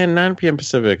 Pacific and 9 p.m.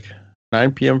 Pacific.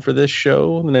 9 p.m. for this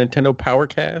show, the Nintendo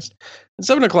Powercast. And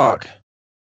 7 o'clock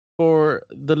for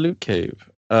the Loot Cave.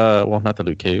 Well, not the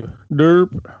Loot Cave.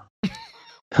 Derp.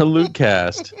 The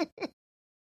Lootcast.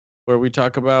 Where we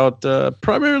talk about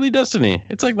primarily Destiny.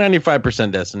 It's like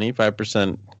 95% Destiny,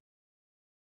 5%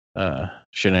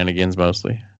 shenanigans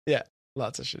mostly. Yeah,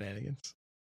 lots of shenanigans.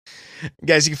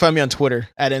 Guys, you can find me on Twitter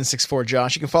at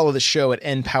N64Josh. You can follow the show at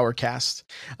NPowercast.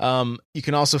 You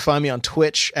can also find me on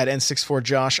Twitch at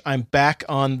N64Josh. I'm back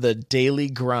on the daily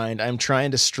grind. I'm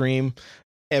trying to stream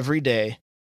every day.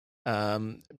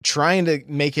 Trying to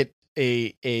make it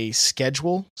a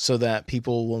schedule so that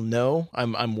people will know.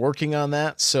 I'm working on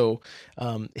that. So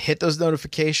hit those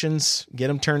notifications, get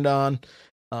them turned on.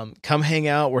 Come hang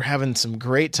out. We're having some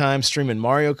great time streaming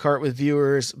Mario Kart with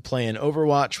viewers, playing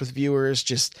Overwatch with viewers,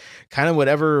 just kind of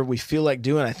whatever we feel like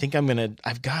doing. I think I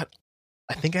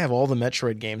have all the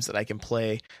Metroid games that I can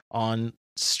play on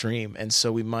stream. And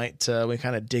so we might, we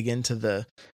kind of dig into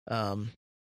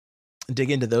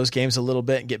those games a little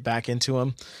bit and get back into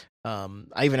them.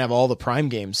 I even have all the Prime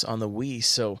games on the Wii,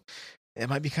 so it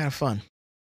might be kind of fun.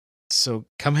 So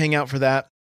come hang out for that.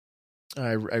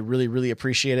 I really, really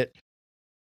appreciate it.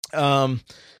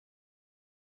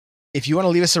 If you want to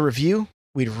leave us a review,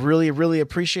 we'd really, really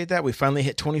appreciate that. We finally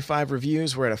hit 25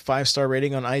 reviews. We're at a 5-star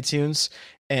rating on iTunes.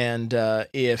 And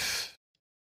if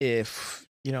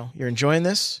you're enjoying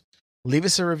this, leave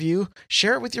us a review,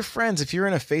 share it with your friends. If you're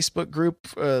in a Facebook group,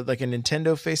 like a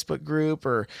Nintendo Facebook group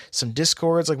or some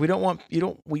Discords, like we don't want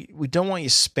you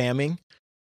spamming,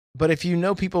 but if you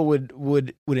know people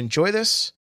would enjoy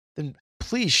this, then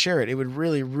please share it. It would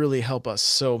really, really help us.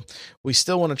 So we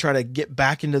still want to try to get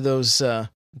back into those, to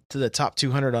the top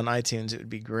 200 on iTunes. It would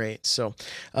be great. So,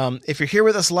 if you're here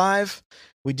with us live,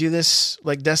 we do this,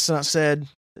 like Destinot said,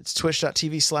 it's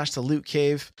twitch.tv/The Loot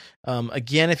Cave.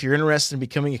 Again, if you're interested in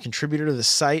becoming a contributor to the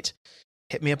site,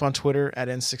 hit me up on Twitter at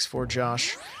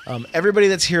N64Josh. Everybody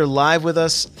that's here live with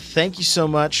us, thank you so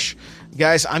much.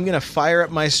 Guys, I'm going to fire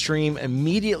up my stream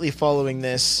immediately following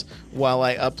this while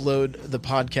I upload the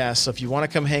podcast. So if you want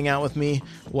to come hang out with me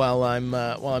while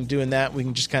I'm doing that, we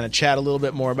can just kind of chat a little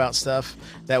bit more about stuff.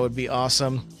 That would be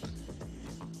awesome.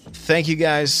 Thank you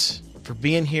guys for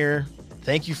being here.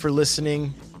 Thank you for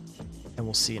listening, and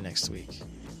we'll see you next week.